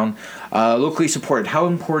down crown. Locally supported. How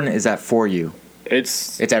important is that for you?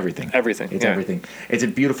 It's everything. Everything. It's everything. It's a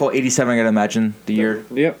beautiful 87. I gotta imagine the year.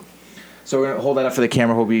 Yep. So we're gonna hold that up for the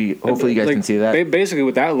camera. Hopefully you guys can see that. Basically,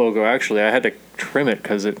 with that logo, actually, I had to trim it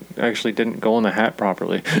because it actually didn't go on the hat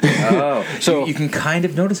properly. Oh, so you can kind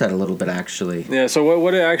of notice that a little bit, actually. Yeah. So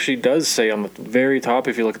what it actually does say on the very top,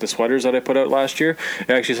 if you look at the sweaters that I put out last year,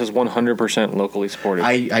 it actually says 100% locally supported.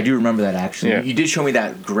 I do remember that actually. Yeah. You did show me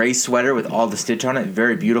that gray sweater with all the stitch on it.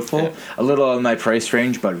 Very beautiful. Yeah. A little in my price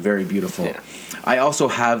range, but very beautiful. Yeah. I also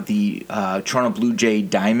have the Toronto Blue Jay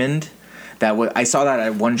Diamond. I saw that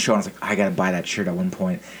at one show and I was like, I gotta buy that shirt at one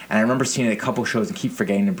point. And I remember seeing it at a couple shows and keep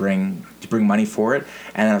forgetting to bring money for it.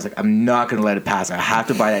 And then I was like, I'm not gonna let it pass. I have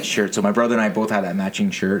to buy that shirt. So my brother and I both have that matching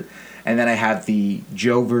shirt. And then I have the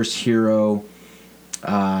Joe vs. Hero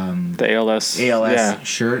the ALS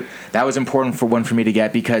shirt. That was important for me to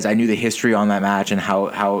get because I knew the history on that match and how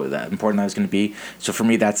important that was going to be. So for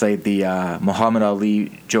me, that's like the Muhammad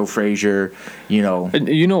Ali, Joe Frazier, you know. And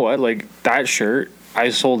you know what? Like that shirt, I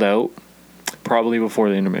sold out probably before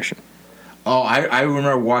the intermission. Oh, I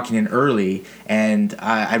remember walking in early, and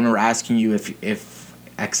I remember asking you if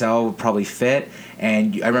XL would probably fit,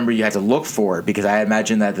 and I remember you had to look for it because I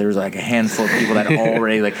imagined that there was like a handful of people that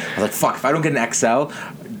already like. I was like, fuck, if I don't get an XL,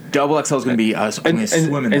 double XL is going to be a swim in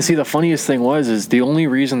there. And see, the funniest thing is the only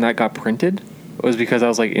reason that got printed was because I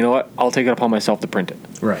was like, you know what, I'll take it upon myself to print it.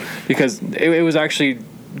 Right. Because it was actually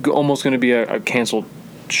almost going to be a canceled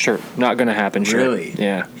shirt, not going to happen shirt. Really?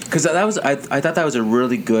 Yeah. Because I thought that was a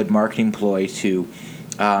really good marketing ploy to,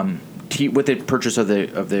 with the purchase of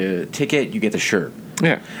the ticket, you get the shirt.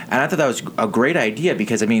 Yeah. And I thought that was a great idea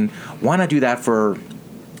because, I mean, why not do that for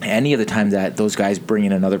any of the times that those guys bring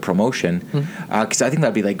in another promotion? Because I think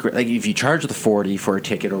that'd be like if you charge the $40 for a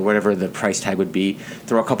ticket or whatever the price tag would be,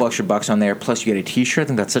 throw a couple extra bucks on there, plus you get a T-shirt. I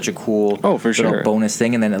think that's such a cool little bonus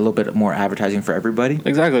thing, and then a little bit more advertising for everybody.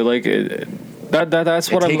 Exactly. Like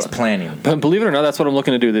that's what it takes planning. But believe it or not, that's what I'm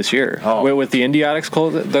looking to do this year. Oh. With the Indie Addicts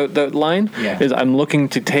the line, is I'm looking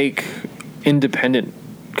to take independent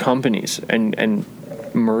companies and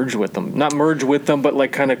merge with them. Not merge with them, but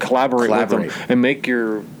like kind of collaborate with them and make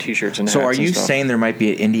your T-shirts and hats. So are you and stuff. saying there might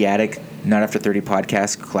be an Indie Addict Not After 30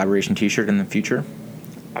 podcast collaboration T-shirt in the future?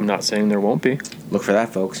 I'm not saying there won't be. Look for that,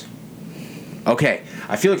 folks. Okay,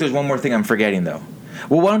 I feel like there's one more thing I'm forgetting, though.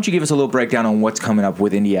 Well, why don't you give us a little breakdown on what's coming up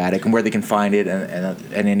with Indie Attic and where they can find it and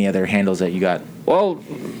any other handles that you got? Well,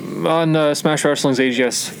 on Smash Wrestling's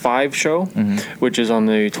AGS 5 show, which is on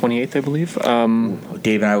the 28th, I believe,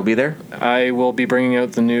 Dave and I will be there. I will be bringing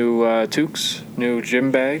out the new toques, new gym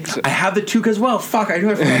bags. I have the toque as well. Fuck, I knew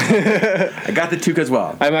I forgot. I got the toque as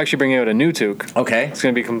well. I'm actually bringing out a new toque. Okay. It's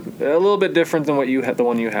going to be a little bit different than what you had, the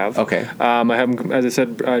one you have. Okay. I have, as I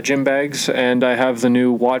said, gym bags, and I have the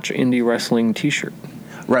new Watch Indie Wrestling T-shirt.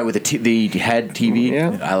 Right, with the head TV?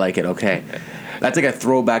 Yeah. I like it, okay. That's like a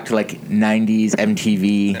throwback to like 90s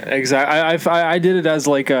MTV. Exactly. I did it as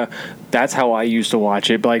like that's how I used to watch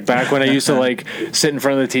it. Like back when I used to like sit in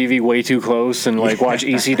front of the TV way too close and like watch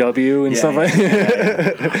ECW and stuff like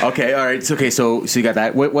that. Yeah. Okay, all right. So you got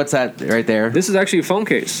that. What's that right there? This is actually a phone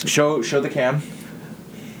case. Show the cam.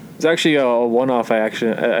 It's actually a one-off I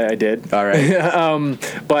did. All right.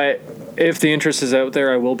 But if the interest is out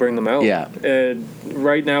there, I will bring them out. Yeah.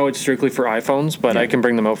 Right now, it's strictly for iPhones, but Yeah. I can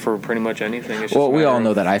bring them out for pretty much anything. It's just Well, we all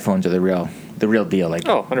know of- that iPhones are the real deal. Like,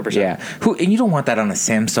 100%. Yeah. And you don't want that on a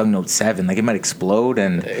Samsung Note 7. Like, it might explode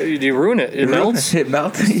and You ruin it. It melts. It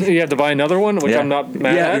melts. You have to buy another one, which I'm not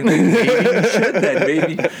mad at. Maybe you should then.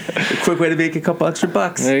 Maybe a quick way to make a couple extra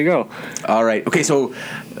bucks. There you go. All right. Okay. So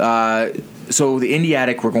the Indie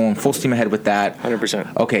Attic, we're going full steam ahead with that.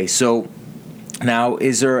 100%. Okay. So now,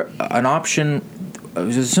 is there an option?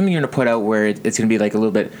 Is there something you're going to put out where it's going to be like a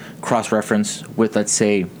little bit cross-reference with, let's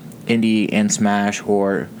say, Indie and Smash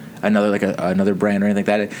or another brand or anything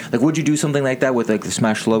like that? Like, would you do something like that with like the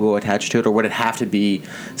Smash logo attached to it, or would it have to be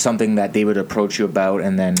something that they would approach you about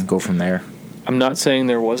and then go from there? I'm not saying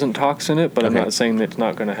there wasn't talks in it, but I'm Okay. not saying that it's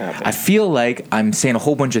not going to happen. I feel like I'm saying a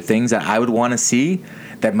whole bunch of things that I would want to see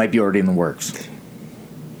that might be already in the works.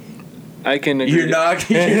 I can agree. You're not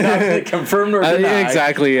confirmed or denied.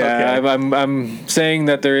 Exactly. Yeah. Okay. I'm saying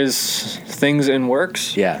that there is things in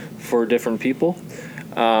works. Yeah. For different people,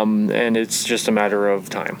 and it's just a matter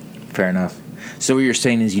of time. Fair enough. So what you're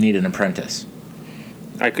saying is you need an apprentice.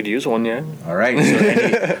 I could use one, yeah. All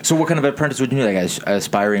right. So what kind of apprentice would you need? Like an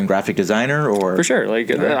aspiring graphic designer, or For sure.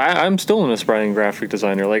 Like I'm still an aspiring graphic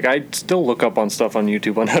designer. Like I still look up on stuff on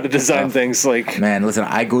YouTube on how to design things. Like Man, listen,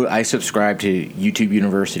 I subscribe to YouTube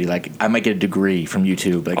University. Like I might get a degree from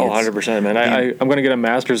YouTube. Like 100%, man. I'm going to get a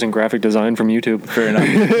master's in graphic design from YouTube. Fair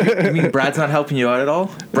enough. You mean Brad's not helping you out at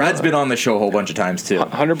all? Brad's been on the show a whole bunch of times too.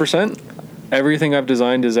 100%. Everything I've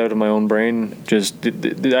designed is out of my own brain. Just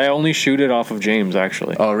I only shoot it off of James,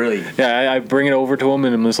 actually. Oh, really? Yeah, I bring it over to him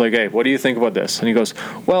and I'm just like, hey, what do you think about this? And he goes,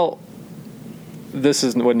 well, this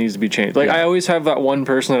is what needs to be changed. Like, Yeah. I always have that one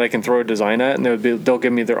person that I can throw a design at and they'll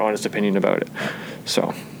give me their honest opinion about it.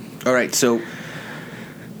 So, All right, so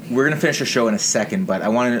we're gonna finish the show in a second, but I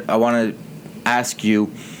want to ask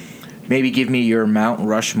you, maybe give me your Mount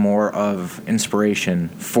Rushmore of inspiration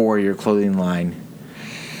for your clothing line.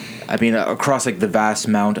 I mean, across like the vast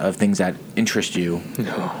amount of things that interest you.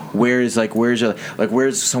 no. Where's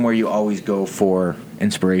somewhere you always go for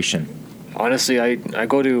inspiration? Honestly, I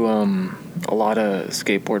go to a lot of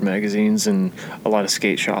skateboard magazines and a lot of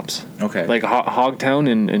skate shops. Okay. Like Hogtown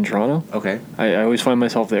in Toronto. Okay. I always find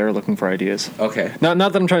myself there looking for ideas. Okay. Not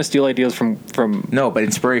that I'm trying to steal ideas from No, but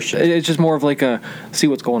inspiration. it's just more of like a see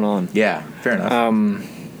what's going on. Yeah, fair enough.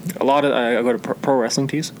 A lot of I go to pro wrestling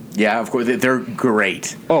tees. Yeah, of course, they're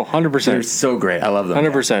great. Oh, 100%. They're so great. I love them.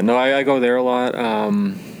 100%. No, I go there a lot.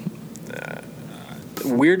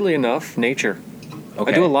 Weirdly enough, nature.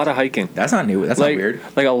 Okay. I do a lot of hiking. That's not new. That's like, not weird.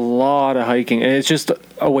 Like a lot of hiking, and it's just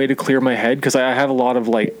a way to clear my head because I have a lot of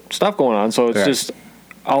like stuff going on. So it's Fair. just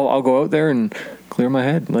I'll go out there and clear my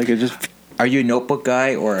head. Like it just Are you a notebook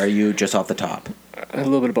guy or are you just off the top? a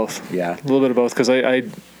little bit of both. Yeah. A little bit of both because I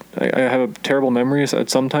have a terrible memory at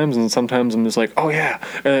sometimes, and sometimes I'm just like, oh yeah,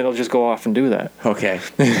 and then I'll just go off and do that. Okay.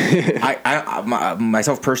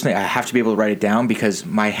 Myself personally, I have to be able to write it down because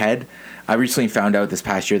my head. I recently found out this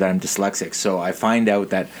past year that I'm dyslexic, so I find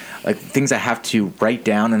out that like things I have to write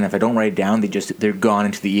down, and if I don't write it down, they're gone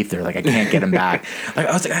into the ether. Like I can't get them back. Like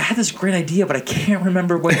I had this great idea, but I can't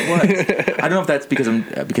remember what it was. I don't know if that's because I'm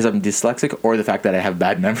dyslexic or the fact that I have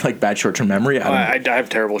bad short-term memory. I have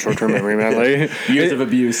terrible short-term memory, man. Like, Years of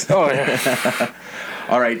abuse. Oh yeah.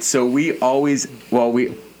 All right, so we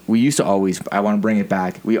used to always, I want to bring it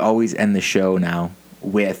back. We always end the show now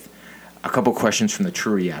with a couple questions from the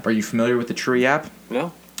Trury app. Are you familiar with the Trury app?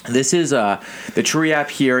 No. This is, the Trury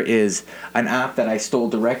app here is an app that I stole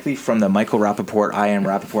directly from the Michael Rappaport, I Am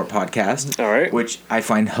Rappaport podcast. All right. Which I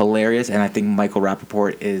find hilarious, and I think Michael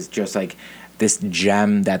Rappaport is just like this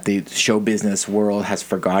gem that the show business world has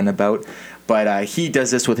forgotten about. But he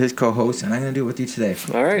does this with his co-host, and I'm going to do it with you today.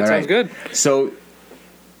 All right, sounds good. So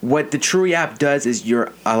what the Truey app does is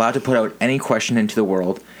you're allowed to put out any question into the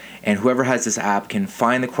world, and whoever has this app can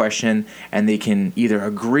find the question, and they can either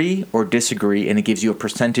agree or disagree, and it gives you a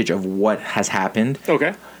percentage of what has happened.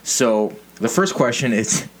 Okay. So the first question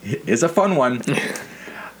is a fun one.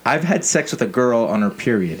 I've had sex with a girl on her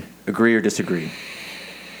period. Agree or disagree?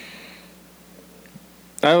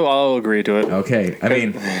 I'll agree to it. Okay. I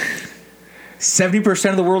mean,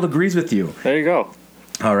 70% of the world agrees with you. There you go.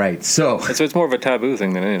 All right. So it's more of a taboo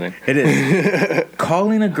thing than anything. it is.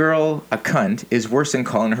 Calling a girl a cunt is worse than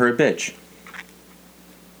calling her a bitch.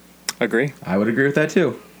 Agree. I would agree with that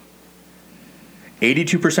too.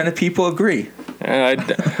 82% of people agree.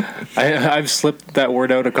 I've slipped that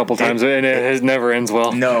word out a couple times, and it never ends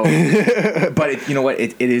well. No. But you know what?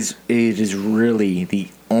 It is really the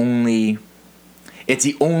only... It's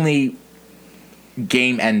the only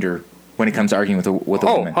game ender when it comes to arguing with a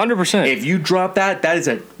woman. 100%. If you drop that is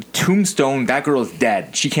a tombstone. That girl is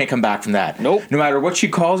dead. She can't come back from that. Nope. No matter what she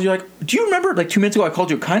calls, you're like, do you remember like 2 minutes ago I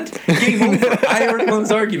called you a cunt? Game over. I already won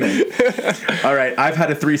this argument. All right, I've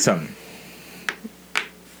had a threesome.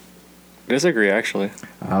 Disagree, actually.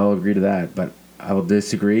 I'll agree to that, but I will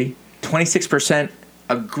disagree. 26%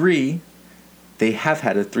 agree they have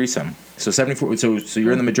had a threesome. So 74. So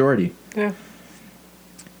you're in the majority. Yeah.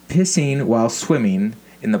 Pissing while swimming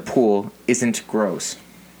in the pool isn't gross.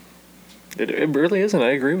 It really isn't.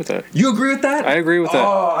 I agree with that. You agree with that? I agree with that.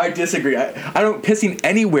 Oh, I disagree. I don't pissing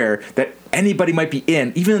anywhere that anybody might be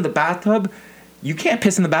in, even in the bathtub. You can't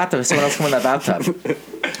piss in the bathtub if someone else comes in that bathtub.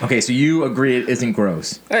 Okay, so you agree it isn't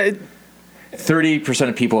gross. 30%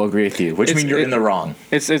 of people agree with you, which means you're in the wrong.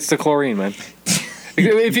 It's the chlorine, man.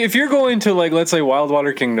 If you're going to, like, let's say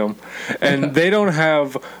Wildwater Kingdom, and they don't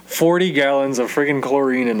have 40 gallons of friggin'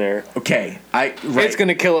 chlorine in there, okay, right. It's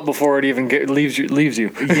gonna kill it before it even leaves you.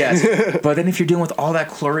 Yes, but then if you're dealing with all that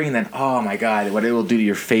chlorine, then oh my god, what it will do to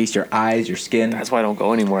your face, your eyes, your skin. That's why I don't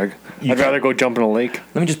go anymore. I'd rather go jump in a lake.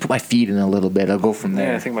 Let me just put my feet in a little bit. I'll go from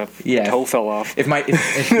there. Yeah, I think my toe fell off. If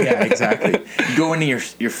yeah, exactly. You go in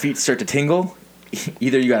and your feet start to tingle.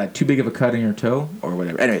 Either you got too big of a cut in your toe or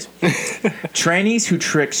whatever. Anyways, trannies who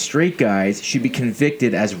trick straight guys should be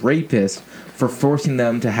convicted as rapists for forcing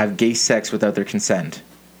them to have gay sex without their consent.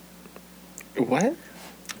 What?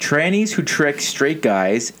 Trannies who trick straight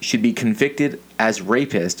guys should be convicted as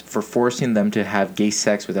rapists for forcing them to have gay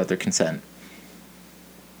sex without their consent.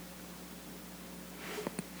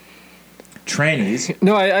 Trannies.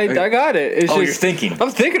 No, I got it. It's you're thinking.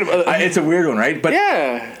 I'm thinking about it. It's a weird one, right? But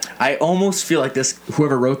yeah. I almost feel like this.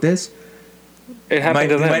 Whoever wrote this, it happened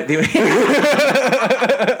to them.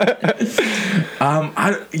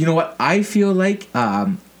 You know what? I feel like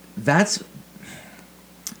that's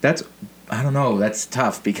I don't know. That's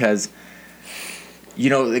tough because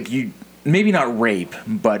like you maybe not rape,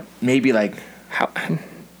 but maybe like what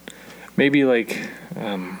do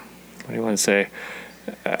you want to say?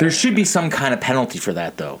 There should be some kind of penalty for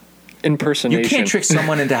that, though. Impersonation. You can't trick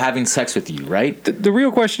someone into having sex with you, right? The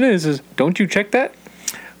real question is don't you check that?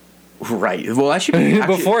 Right. Well, that should be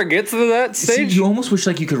before it gets to that stage. See, you almost wish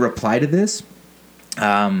like you could reply to this.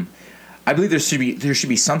 I believe there should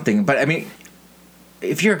be something, but I mean,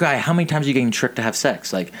 if you're a guy, how many times are you getting tricked to have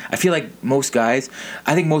sex? Like, I feel like most guys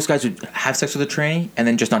would have sex with a tranny and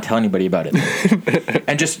then just not tell anybody about it,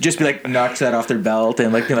 and just be like knocks that off their belt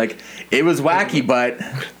and like it was wacky, but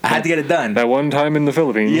I had to get it done. That one time in the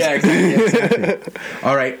Philippines. Yeah, exactly.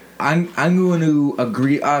 All right, I'm going to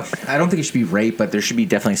agree. I don't think it should be rape, but there should be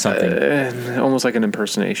definitely something. Almost like an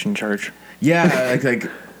impersonation charge. Yeah, like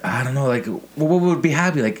I don't know, like what would be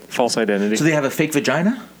happy? Like false identity. So they have a fake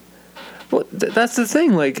vagina? Well, that's the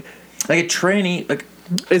thing. Like a tranny, like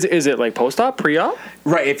is it like post-op, pre-op?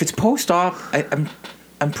 Right. If it's post-op,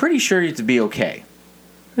 I'm pretty sure it'd be okay.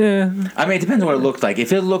 Yeah. I mean, it depends on what it looked like.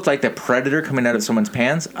 If it looked like the Predator coming out of someone's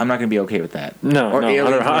pants, I'm not gonna be okay with that. No,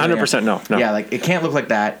 100% no. Yeah, like it can't look like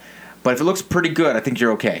that. But if it looks pretty good, I think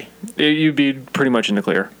you're okay. You'd be pretty much in the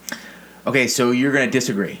clear. Okay, so you're gonna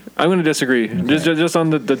disagree. I'm gonna disagree. Okay. Just on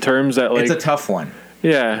the terms that like it's a tough one.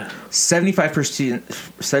 Yeah.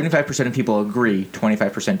 75% of people agree,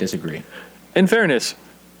 25% disagree. In fairness,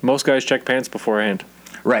 most guys check pants beforehand.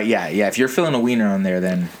 Right, yeah. If you're filling a wiener on there,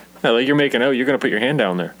 then... Yeah, like you're making out, you're going to put your hand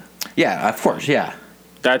down there. Yeah, of course, yeah.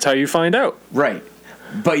 That's how you find out. Right.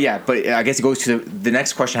 But I guess it goes to the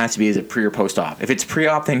next question has to be, is it pre or post-op? If it's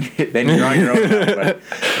pre-op, then you're on your own now.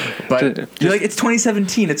 But you're like, it's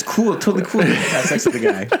 2017, it's cool, totally cool to have sex with a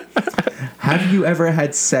guy. Have you ever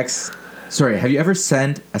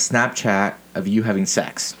sent a Snapchat of you having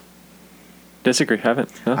sex? Disagree.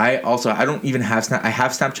 Haven't. No. I don't even have I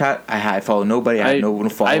have Snapchat. I follow nobody. I have no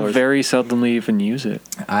followers. I very seldomly even use it.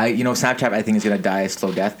 Snapchat I think is gonna die a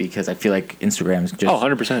slow death because I feel like Instagram's just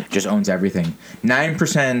 100% just owns everything.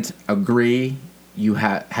 9% agree.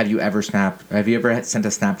 Have you ever sent a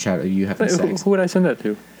Snapchat or you having sex? Who would I send that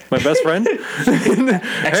to? My best friend?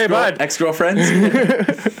 Hey, bud. Ex-girlfriends?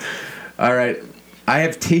 All right. I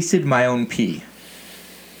have tasted my own pee.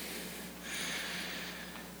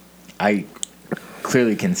 I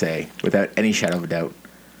clearly can say, without any shadow of a doubt,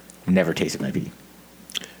 never tasted my pee.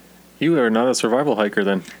 You are not a survival hiker,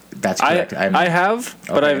 then. That's correct. I have,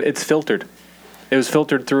 but it's filtered. It was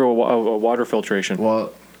filtered through a water filtration.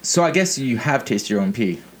 Well, so I guess you have tasted your own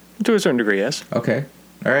pee. To a certain degree, yes. Okay.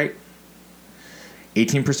 All right.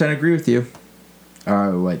 18% agree with you.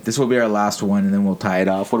 All right. This will be our last one, and then we'll tie it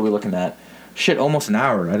off. What are we looking at? Shit, almost an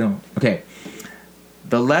hour. Okay.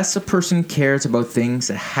 The less a person cares about things,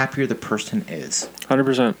 the happier the person is.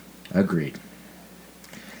 100%. Agreed.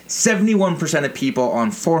 71% of people on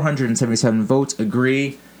 477 votes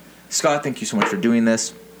agree. Scott, thank you so much for doing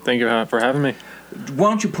this. Thank you for having me. Why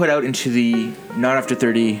don't you put out into the Not After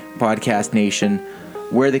 30 podcast nation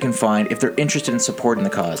where they can find if they're interested in supporting the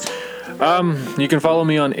cause? You can follow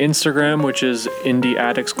me on Instagram, which is Indie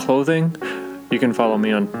Addicts Clothing. You can follow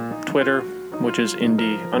me on Twitter, which is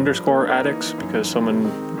Indie_Addicts, because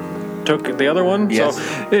someone took the other one. Yes.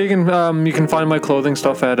 So you can find my clothing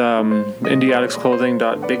stuff at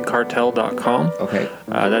indieaddictsclothing.bigcartel.com. Okay.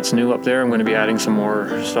 That's new up there. I'm going to be adding some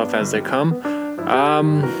more stuff as they come.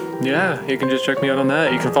 Yeah, you can just check me out on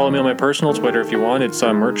that. You can follow me on my personal Twitter if you want. It's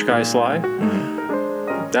Merch Guy Sly.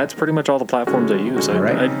 Mm-hmm. That's pretty much all the platforms I use.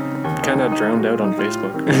 I kind of drowned out on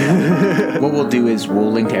Facebook. What we'll do is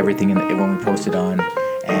we'll link to everything when we post it on,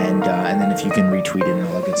 and then if you can retweet it and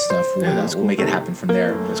all that good stuff, we'll make it happen from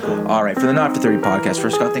there. That's cool. All right, for the Not After 30 podcast,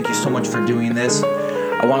 first Scott, thank you so much for doing this.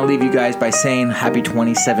 I want to leave you guys by saying happy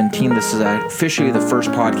 2017. This is officially the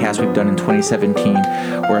first podcast we've done in 2017.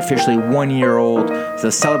 We're officially 1 year old.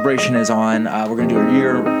 The celebration is on. We're going to do a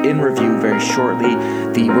year in review very shortly.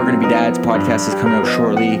 The We're Going to Be Dads podcast is coming out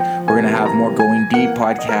shortly. We're going to have more Going Deep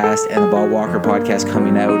podcast and the Bob Walker podcast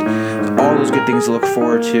coming out. All those good things to look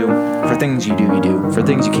forward to. For things you do, you do. For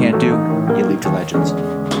things you can't do, you leave to legends.